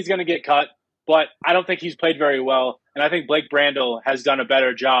don't think he's going to get cut, but I don't think he's played very well, and I think Blake Brandel has done a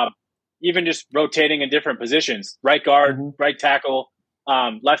better job, even just rotating in different positions. Right guard, right tackle,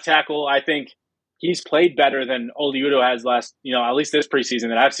 left tackle. I think he's played better than Oli Udoh has last, at least this preseason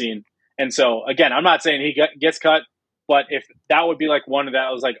that I've seen. And so, again, I'm not saying he gets cut, but if that would be like one of that,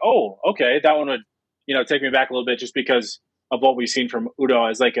 I was like, oh, okay, that one would, take me back a little bit just because of what we've seen from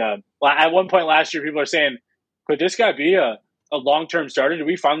Udoh as like at one point last year, people are saying, could this guy be a long-term starter? Did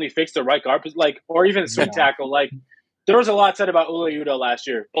we finally fix the right guard? Or even swing tackle? Like, there was a lot said about Oli Udoh last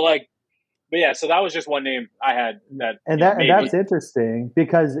year, but yeah, so that was just one name I had that's interesting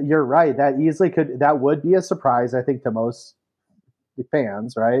because you're right. That would be a surprise, I think, to most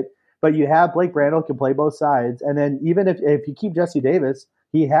fans, right? But you have Blake Brandel can play both sides, and then even if you keep Jesse Davis,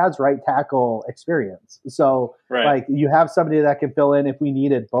 he has right tackle experience. So you have somebody that can fill in if we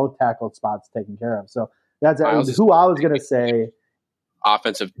needed both tackle spots taken care of. So that's who I was going to say.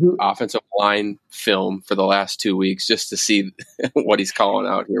 Offensive line film for the last 2 weeks just to see what he's calling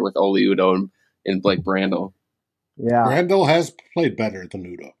out here with Oli Udoh and Blake Brandel. Yeah, Brandel has played better than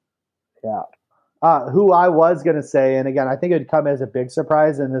Udoh. Yeah. Who I was going to say, and again, I think it would come as a big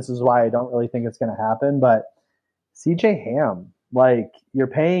surprise, and this is why I don't really think it's going to happen, but CJ Ham, you're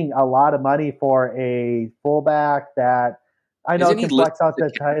paying a lot of money for a fullback that I know can flex out the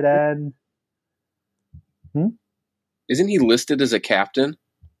tight end. Isn't he listed as a captain?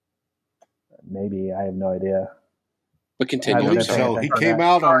 Maybe. I have no idea. But continue. I believe so. He came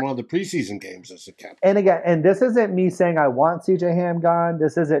out on one of the preseason games as a captain. And again, and this isn't me saying I want CJ Ham gone.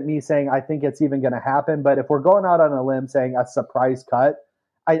 This isn't me saying I think it's even going to happen. But if we're going out on a limb saying a surprise cut,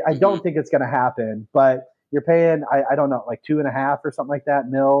 I don't think it's going to happen. But you're paying, I don't know, like 2.5 or something like that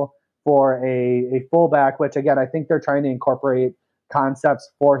mil for a fullback, which again, I think they're trying to incorporate concepts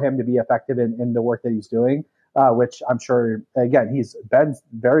for him to be effective in the work that he's doing. Which I'm sure, again, he's been a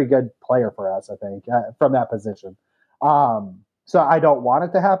very good player for us, I think, from that position. So I don't want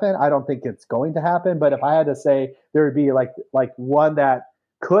it to happen. I don't think it's going to happen. But if I had to say there would be like one that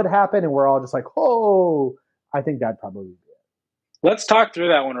could happen and we're all just like, oh, I think that'd probably be it. Let's talk through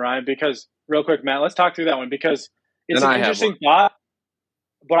that one, Ryan, because real quick, Matt, let's talk through that one because it's an interesting thought.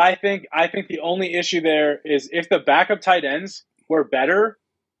 But I think the only issue there is if the backup tight ends were better,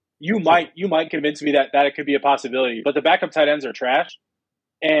 you might convince me that it could be a possibility. But the backup tight ends are trash,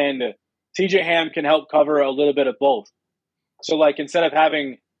 and TJ Ham can help cover a little bit of both. So, instead of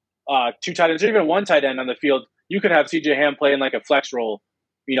having 2 tight ends or even 1 tight end on the field, you could have TJ Ham playing like a flex role,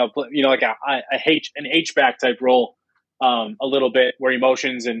 like an H-back type role, a little bit where he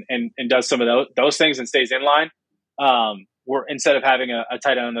motions and does some of those things and stays in line. we're instead of having a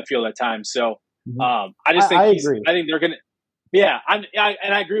tight end on the field at times. So I just I think agree. I think they're gonna. Yeah, and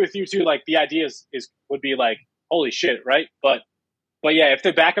I agree with you too. Like the idea would be like holy shit, right? But yeah, if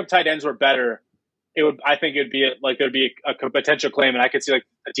the backup tight ends were better, I think it'd be like there'd be a potential claim, and I could see like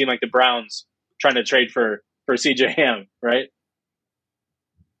a team like the Browns trying to trade for CJ Ham, right?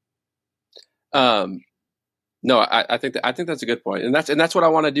 No, I think that's a good point, and that's what I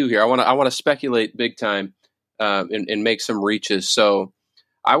want to do here. I want to speculate big time, and make some reaches. So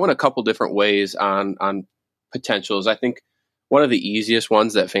I went a couple different ways on potentials. I think one of the easiest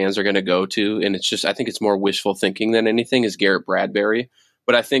ones that fans are going to go to, and I think it's more wishful thinking than anything, is Garrett Bradbury.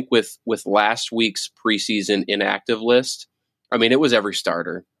 But I think with last week's preseason inactive list, I mean, it was every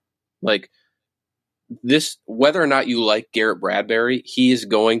starter. Like this, whether or not you like Garrett Bradbury, he is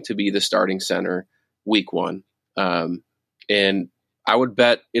going to be the starting center week 1. And I would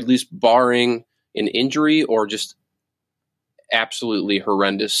bet, at least barring an injury or just absolutely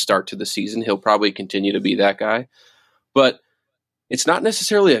horrendous start to the season, he'll probably continue to be that guy. But it's not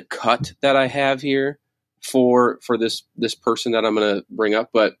necessarily a cut that I have here for this person that I'm going to bring up,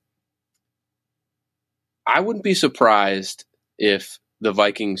 but I wouldn't be surprised if the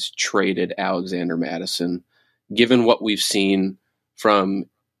Vikings traded Alexander Mattison, given what we've seen from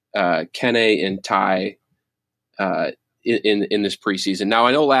Kene and Ty in this preseason. Now,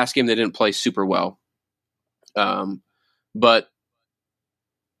 I know last game they didn't play super well, but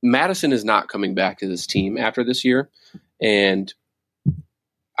Mattison is not coming back to this team after this year, and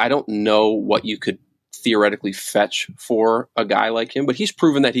I don't know what you could theoretically fetch for a guy like him, but he's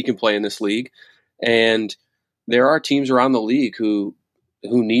proven that he can play in this league, and there are teams around the league who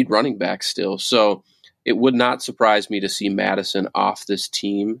need running backs still. So it would not surprise me to see Mattison off this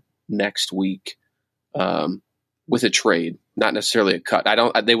team next week with a trade, not necessarily a cut.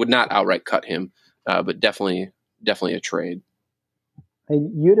 They would not outright cut him, but definitely a trade.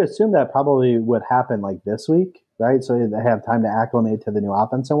 And you'd assume that probably would happen like this week, right? So they have time to acclimate to the new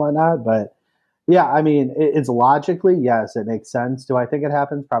offense and whatnot. But yeah, I mean, it's logically, yes, it makes sense. Do I think it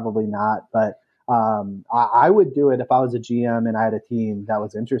happens? Probably not. But I would do it if I was a GM and I had a team that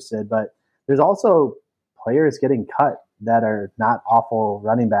was interested. But there's also players getting cut that are not awful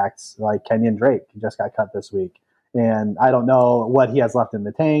running backs, like Kenyon Drake just got cut this week. And I don't know what he has left in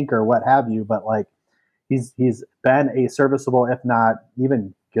the tank or what have you, but like he's been a serviceable, if not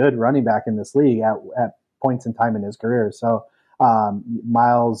even good running back in this league at points in time in his career. So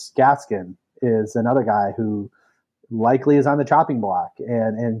Myles Gaskin is another guy who likely is on the chopping block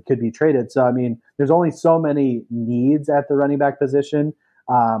and could be traded. So, I mean, there's only so many needs at the running back position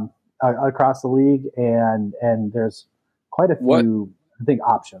across the league, and there's quite a few, I think,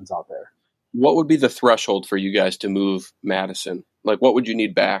 options out there. What would be the threshold for you guys to move Mattison? Like, what would you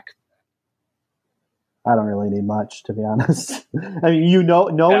need back? I don't really need much, to be honest. I mean,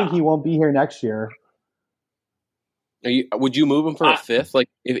 knowing he won't be here next year. Would you move him for a fifth? Like,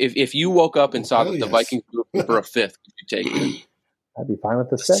 if you woke up and saw that the Vikings moved him for a fifth, would you take it? I'd be fine with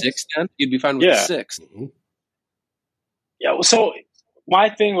the sixth. Then you'd be fine with the sixth. Mm-hmm. Yeah. Well, so my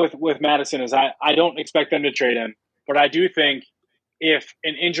thing with Mattison is I don't expect them to trade him, but I do think if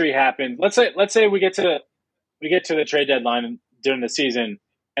an injury happens, let's say we get to the trade deadline during the season,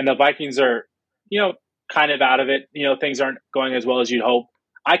 and the Vikings are, kind of out of it, things aren't going as well as you'd hope.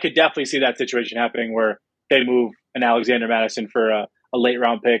 I could definitely see that situation happening where they move an Alexander Mattison for a late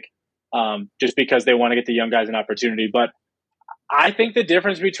round pick, just because they want to get the young guys an opportunity. But I think the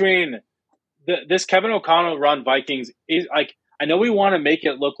difference between this Kevin O'Connell run Vikings is like, I know we want to make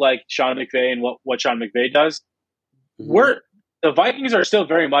it look like Sean McVay and what Sean McVay does. Mm-hmm. The Vikings are still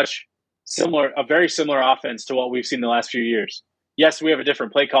very much a very similar offense to what we've seen the last few years. Yes, we have a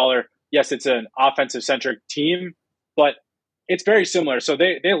different play caller. Yes, it's an offensive-centric team, but it's very similar. So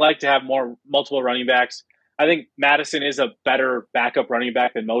they like to have multiple running backs. I think Mattison is a better backup running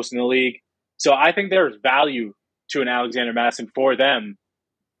back than most in the league. So I think there's value to an Alexander Mattison for them,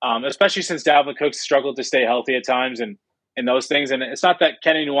 especially since Dalvin Cook struggled to stay healthy at times and those things. And it's not that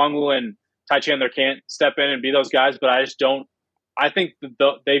Kenny Nwangwu and Ty Chandler can't step in and be those guys, but I just don't. I think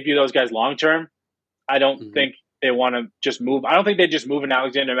they view those guys long term. I don't think they want to just move. I don't think they just move an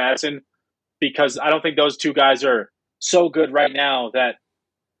Alexander Mattison because I don't think those two guys are so good right now that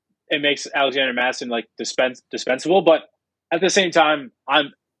it makes Alexander Mattison like dispensable. But at the same time,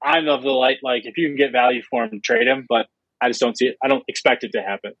 I'm of the light, like if you can get value for him, trade him. But I just don't see it. I don't expect it to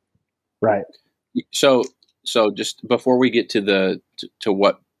happen. Right. So just before we get to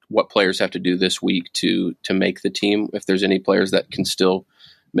what players have to do this week to make the team, if there's any players that can still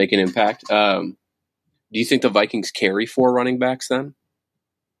make an impact, do you think the Vikings carry 4 running backs then?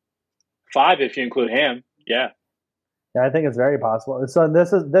 5 if you include Ham, yeah. Yeah, I think it's very possible. So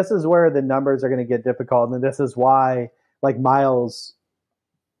this is where the numbers are going to get difficult, and this is why like Miles'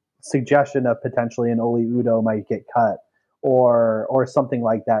 suggestion of potentially an Oli Udo might get cut or something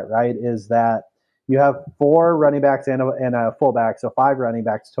like that. Right? Is that you have 4 running backs and a fullback, so 5 running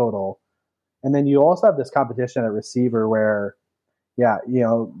backs total, and then you also have this competition at receiver where yeah,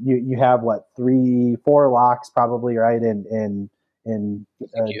 you have what 4 locks probably right in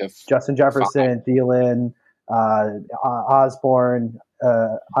You have Justin 5. Jefferson, Thielen, Osborne,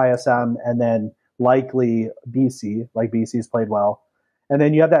 ISM, and then likely BC. Like BC's played well, and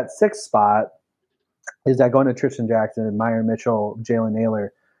then you have that 6th spot. Is that going to Tristan Jackson, Myron Mitchell, Jalen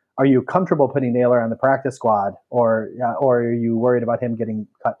Naylor? Are you comfortable putting Naylor on the practice squad, or are you worried about him getting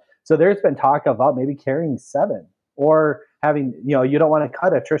cut? So there's been talk about maybe carrying 7 or having, you don't want to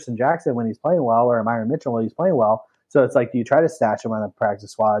cut a Tristan Jackson when he's playing well or a Myron Mitchell when he's playing well. So it's like, do you try to stash him on the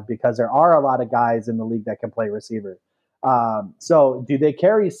practice squad? Because there are a lot of guys in the league that can play receiver. So do they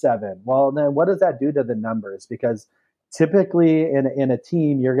carry 7? Well, then what does that do to the numbers? Because typically in a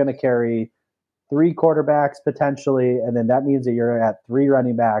team, you're going to carry 3 quarterbacks potentially, and then that means that you're at 3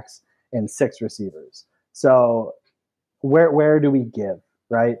 running backs and 6 receivers. So where do we give,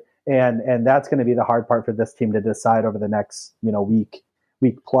 right? And that's going to be the hard part for this team to decide over the next week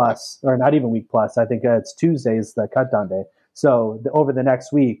plus, or not even week plus. I think it's Tuesday's the cut down day. So over the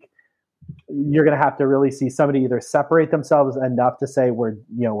next week, you're going to have to really see somebody either separate themselves enough to say we're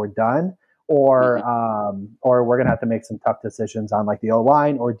done, or we're going to have to make some tough decisions on like the O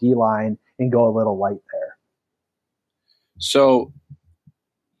line or D line and go a little light there. So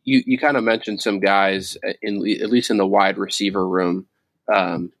you kind of mentioned some guys at least in the wide receiver room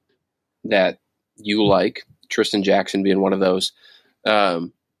that you like, Tristan Jackson being one of those. Are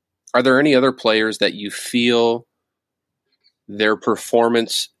there any other players that you feel their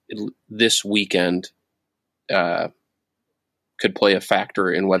performance this weekend could play a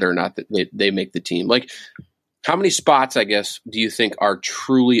factor in whether or not they make the team? Like, how many spots, I guess, do you think are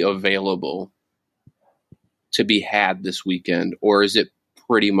truly available to be had this weekend, or is it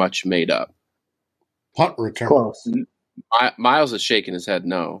pretty much made up? Punt return. Close. Miles is shaking his head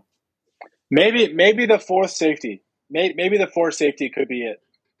no. Maybe the 4th safety. Maybe the 4th safety could be it.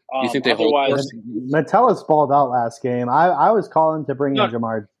 You think they hold? Metellus balled out last game. I was calling to bring in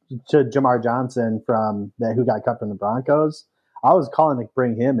Jamar Johnson who got cut from the Broncos. I was calling to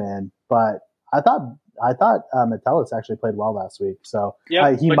bring him in, but I thought Metellus actually played well last week. So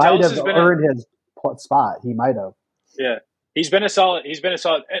he might have earned his spot. He might have. Yeah, he's been a solid.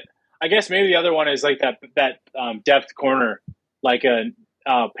 I guess maybe the other one is like that depth corner, like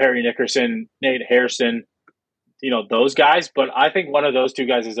Perry Nickerson, Nate Harrison, those guys. But I think one of those 2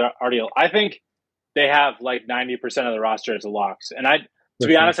 guys is already. I think they have like 90% of the roster as locks. And to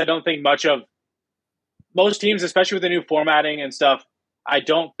be honest, I don't think much of most teams, especially with the new formatting and stuff. I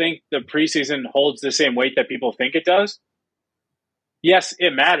don't think the preseason holds the same weight that people think it does. Yes,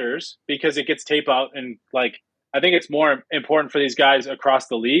 it matters because it gets tape out, and like I think it's more important for these guys across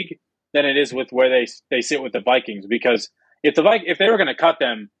the league than it is with where they sit with the Vikings. Because if they were going to cut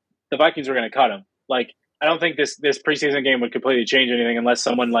them, the Vikings were going to cut them. Like, I don't think this preseason game would completely change anything unless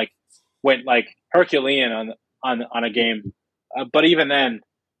someone like went like Herculean on a game. But even then,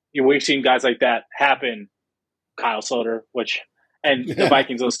 we've seen guys like that happen. Kyle Sloter, and the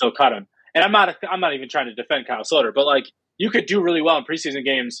Vikings will still cut him. And I'm not even trying to defend Kyle Sloter, but like you could do really well in preseason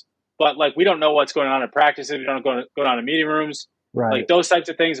games, but like we don't know what's going on in practices. We don't know going on in meeting rooms. Right. Like those types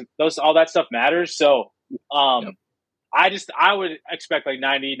of things, all that stuff matters. So I would expect like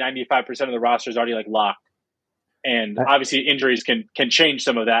 90-95% of the roster is already like locked. And obviously injuries can change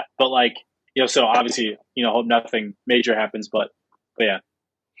some of that, but like, so obviously, hope nothing major happens, but yeah.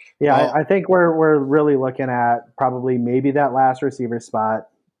 Yeah, I think we're really looking at probably maybe that last receiver spot,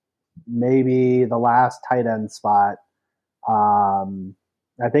 maybe the last tight end spot.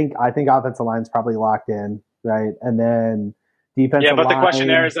 I think offensive line's probably locked in, right? And then defensive line. Yeah, but the question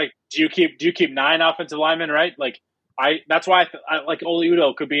there is like, do you keep 9 offensive linemen, right? Like that's why I like Oli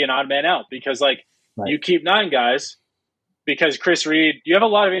Udo could be an odd man out because like you keep 9 guys because Chris Reed. You have a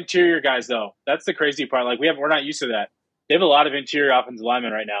lot of interior guys though. That's the crazy part. Like we're not used to that. They have a lot of interior offensive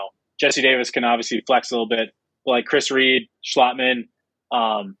linemen right now. Jesse Davis can obviously flex a little bit, but like Chris Reed, Schlottman,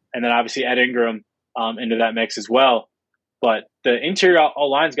 and then obviously Ed Ingram into that mix as well. But the interior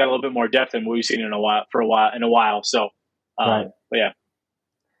O-line's got a little bit more depth than we've seen in a while. So, but yeah.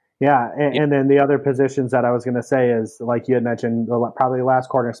 Yeah, and then the other positions that I was going to say is, like you had mentioned, probably the last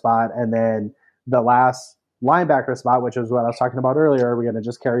corner spot, and then the last linebacker spot, which is what I was talking about earlier. Are we going to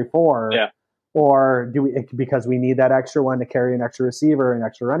just carry 4? Yeah. Or do we, because we need that extra one to carry an extra receiver, an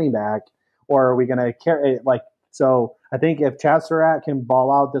extra running back, or are we going to carry, like, So I think if Chad Surratt can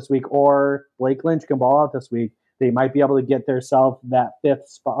ball out this week or Blake Lynch can ball out this week, they might be able to get themselves that fifth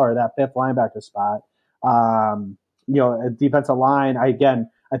spot or that fifth linebacker spot. A defensive line, I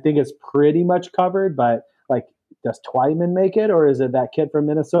think it's pretty much covered, but like, does Twyman make it, or is it that kid from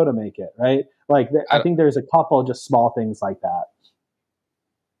Minnesota make it, right? Like, I think there's a couple just small things like that.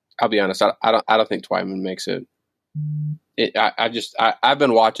 I'll be honest, I don't think Twyman makes it. I've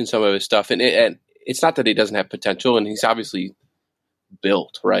been watching some of his stuff, and it's not that he doesn't have potential, and he's obviously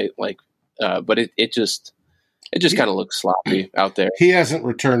built, right? Like, but it just kind of looks sloppy out there. He hasn't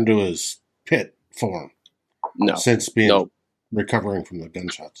returned to his pit form since recovering from the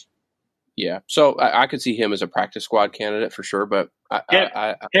gunshots. Yeah, so I could see him as a practice squad candidate for sure, but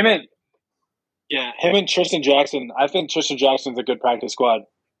him and Tristan Jackson. I think Tristan Jackson's a good practice squad.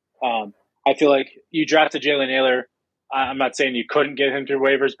 I feel like you drafted Jalen Naylor. I'm not saying you couldn't get him through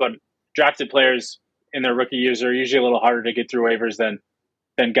waivers, but drafted players in their rookie years are usually a little harder to get through waivers than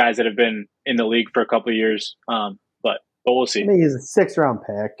guys that have been in the league for a couple of years. But we'll see. I mean, he's a 6th round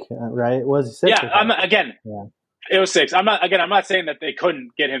pick, right? Was he 6? Yeah. It was 6. I'm not saying that they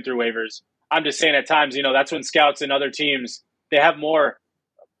couldn't get him through waivers. I'm just saying at times, that's when scouts and other teams, they have more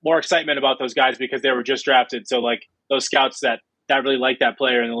excitement about those guys because they were just drafted. So like those scouts that really like that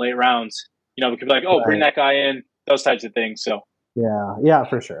player in the late rounds, we could be like, oh, bring that guy in, those types of things. So yeah,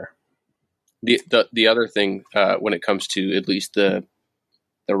 for sure. The other thing when it comes to at least the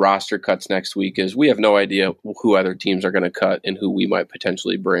roster cuts next week is we have no idea who other teams are going to cut and who we might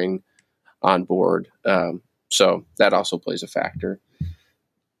potentially bring on board. So that also plays a factor.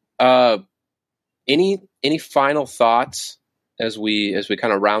 Any final thoughts as we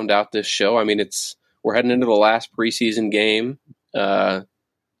kind of round out this show? I mean, we're heading into the last preseason game.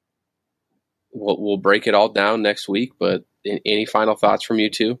 We'll break it all down next week, but any final thoughts from you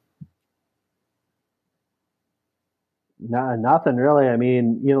two? No, nothing really. I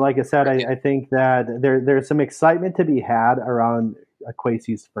mean, like I said, I think that there's some excitement to be had around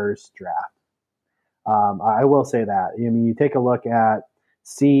Kwesi's first draft. I will say that. I mean, you take a look at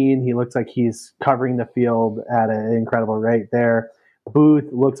Scene, he looks like he's covering the field at an incredible rate there. Booth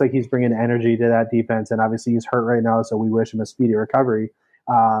looks like he's bringing energy to that defense, and obviously he's hurt right now, so we wish him a speedy recovery.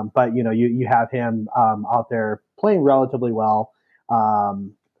 But you have him out there playing relatively well.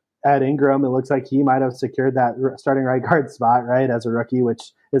 Ed Ingram, it looks like he might have secured that starting right guard spot, right, as a rookie, which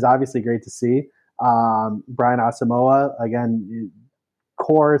is obviously great to see. Brian Asamoah, again,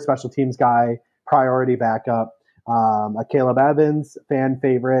 core special teams guy, priority backup. Caleb Evans, fan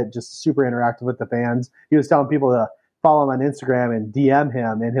favorite, just super interactive with the fans. He was telling people to follow him on Instagram and DM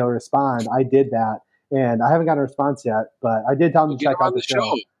him, and he'll respond. I did that, and I haven't gotten a response yet, but I did tell him to check out the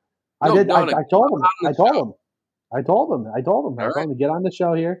show. I told him to get on the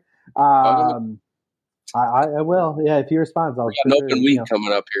show here. I will. Yeah, if he responds, I'll. We got an open week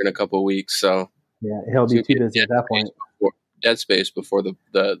coming up here in a couple of weeks, so yeah, he'll be too busy at that point. Dead space before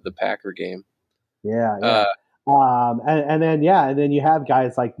the Packer game. Yeah. And then you have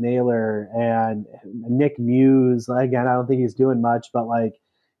guys like Naylor and Nick Muse. Again, I don't think he's doing much, but like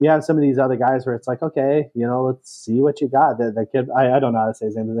you have some of these other guys where it's like, okay, let's see what you got. The kid, I don't know how to say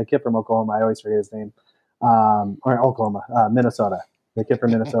his name, but the kid from Oklahoma, I always forget his name. Or Oklahoma, Minnesota. The kid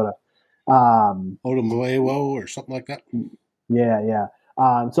from Minnesota. Odomuewo or something like that. Yeah.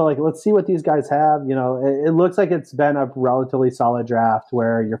 So like, let's see what these guys have. It looks like it's been a relatively solid draft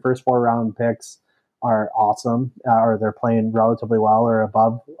where your first 4 round picks are awesome, or they're playing relatively well, or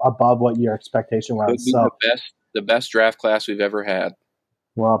above what your expectation was. So the best draft class we've ever had.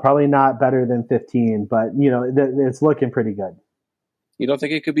 Well, probably not better than 15, but it's looking pretty good. You don't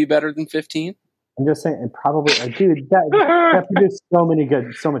think it could be better than 15? I'm just saying, and probably, dude, that produced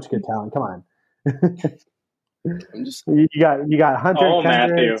so much good talent. Come on. You got Hunter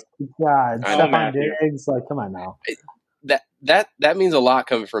Kendricks, Stephon Diggs. Like, come on now. That means a lot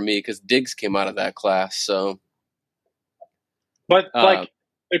coming from me because Diggs came out of that class. So, but like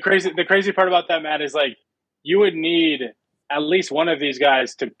the crazy part about that, Matt, is like you would need at least one of these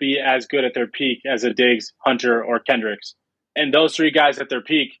guys to be as good at their peak as a Diggs, Hunter, or Kendricks, and those 3 guys at their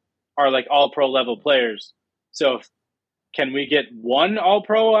peak are like all pro level players. So, can we get one all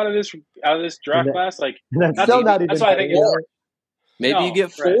pro out of this draft class? Like that's still not even. That's why I think maybe you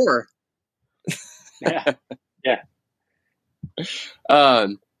get 4. Right. Yeah.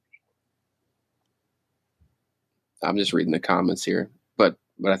 I'm just reading the comments here, but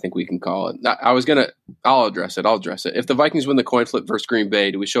I think we can call it. I'll address it. If the Vikings win the coin flip versus Green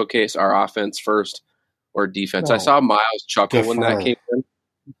Bay, do we showcase our offense first or defense? No. I saw Miles chuckle when that came in.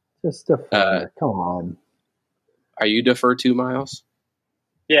 Just defer. Come on. Are you defer to Miles?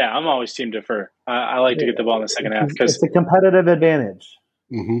 Yeah, I'm always team defer. I like to get the ball in the second half because it's a competitive advantage.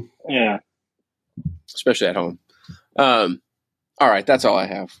 Mm-hmm. Yeah, especially at home. All right, that's all I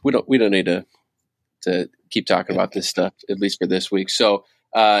have. We don't need to keep talking about this stuff, at least for this week. So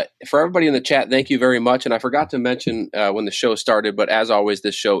for everybody in the chat, thank you very much. And I forgot to mention when the show started, but as always,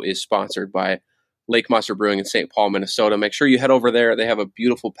 this show is sponsored by Lake Monster Brewing in St. Paul, Minnesota. Make sure you head over there. They have a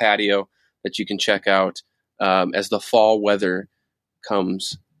beautiful patio that you can check out as the fall weather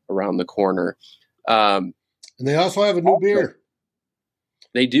comes around the corner. And they also have a new beer.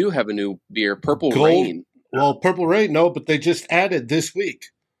 They do have a new beer, Purple Rain. Well, Purple Rain, no, but they just added this week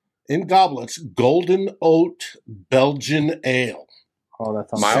in goblets Golden Oat Belgian Ale. Oh,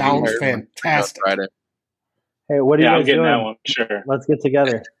 that sounds fantastic. Hey, what are you guys getting doing? that one, sure. Let's get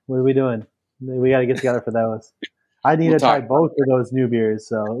together. What are we doing? We got to get together for those. I need to try both of those new beers,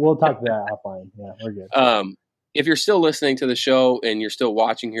 so we'll talk to that offline. Yeah, we're good. If you're still listening to the show and you're still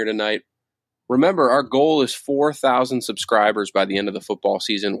watching here tonight, remember our goal is 4,000 subscribers by the end of the football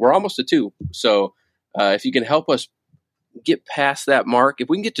season. We're almost to 2. So if you can help us get past that mark, if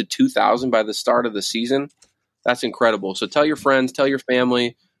we can get to 2,000 by the start of the season, that's incredible. So tell your friends, tell your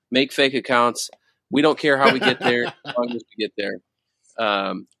family, make fake accounts. We don't care how we get there, as long as we get there.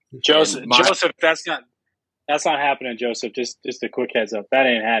 Joseph, that's not happening, Joseph. Just a quick heads up. That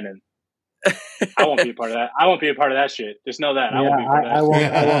ain't happening. I won't be a part of that. I won't be a part of that shit. Just know that. I won't be a part of that. I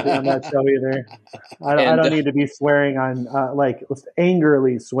won't be on that show either. I don't need to be swearing on,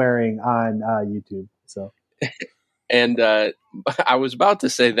 angrily swearing on YouTube. So, and I was about to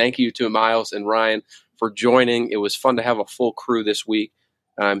say thank you to Miles and Ryan for joining. It was fun to have a full crew this week.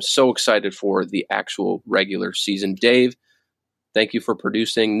 I'm so excited for the actual regular season. Dave, thank you for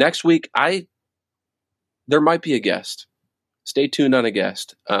producing. Next week, there might be a guest. Stay tuned on a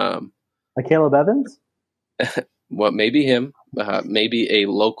guest. Caleb Evans? Well, maybe him. Maybe a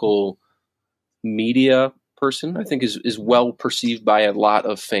local media person. I think is well perceived by a lot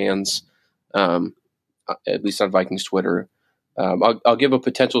of fans, at least on Vikings Twitter. I'll give a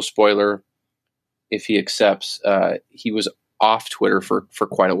potential spoiler if he accepts. He was off Twitter for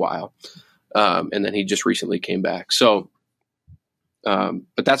quite a while, and then he just recently came back. So,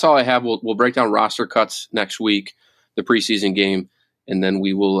 but that's all I have. We'll break down roster cuts next week, the preseason game, and then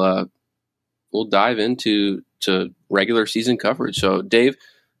we will we'll dive into regular season coverage. So, Dave,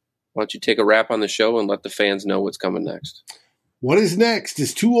 why don't you take a wrap on the show and let the fans know what's coming next? What is next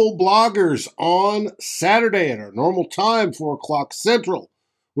is Two Old Bloggers on Saturday at our normal time, 4 o'clock Central,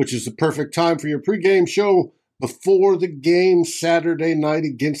 which is the perfect time for your pregame show before the game Saturday night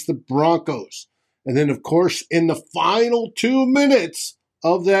against the Broncos. And then, of course, in the final 2 minutes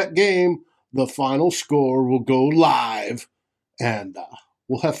of that game, the final score will go live, and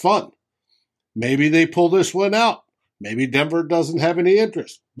we'll have fun. Maybe they pull this one out. Maybe Denver doesn't have any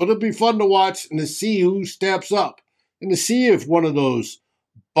interest. But it'll be fun to watch and to see who steps up and to see if one of those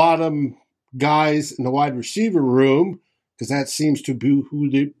bottom guys in the wide receiver room, because that seems to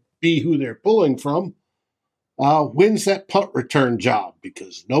be who they're pulling from, wins that punt return job,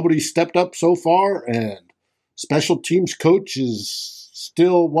 because nobody stepped up so far, and special teams coach is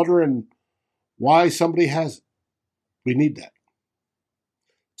still wondering why somebody hasn't. We need that.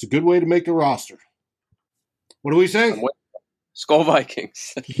 It's a good way to make the roster. What do we say? Skol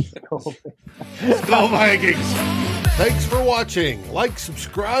Vikings. Skol Vikings. Thanks for watching. Like,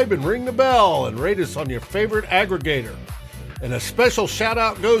 subscribe, and ring the bell, and rate us on your favorite aggregator. And a special shout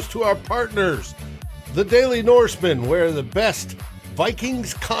out goes to our partners, The Daily Norseman, where the best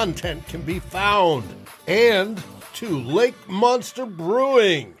Vikings content can be found, and to Lake Monster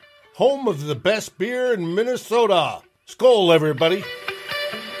Brewing, home of the best beer in Minnesota. Skol, everybody.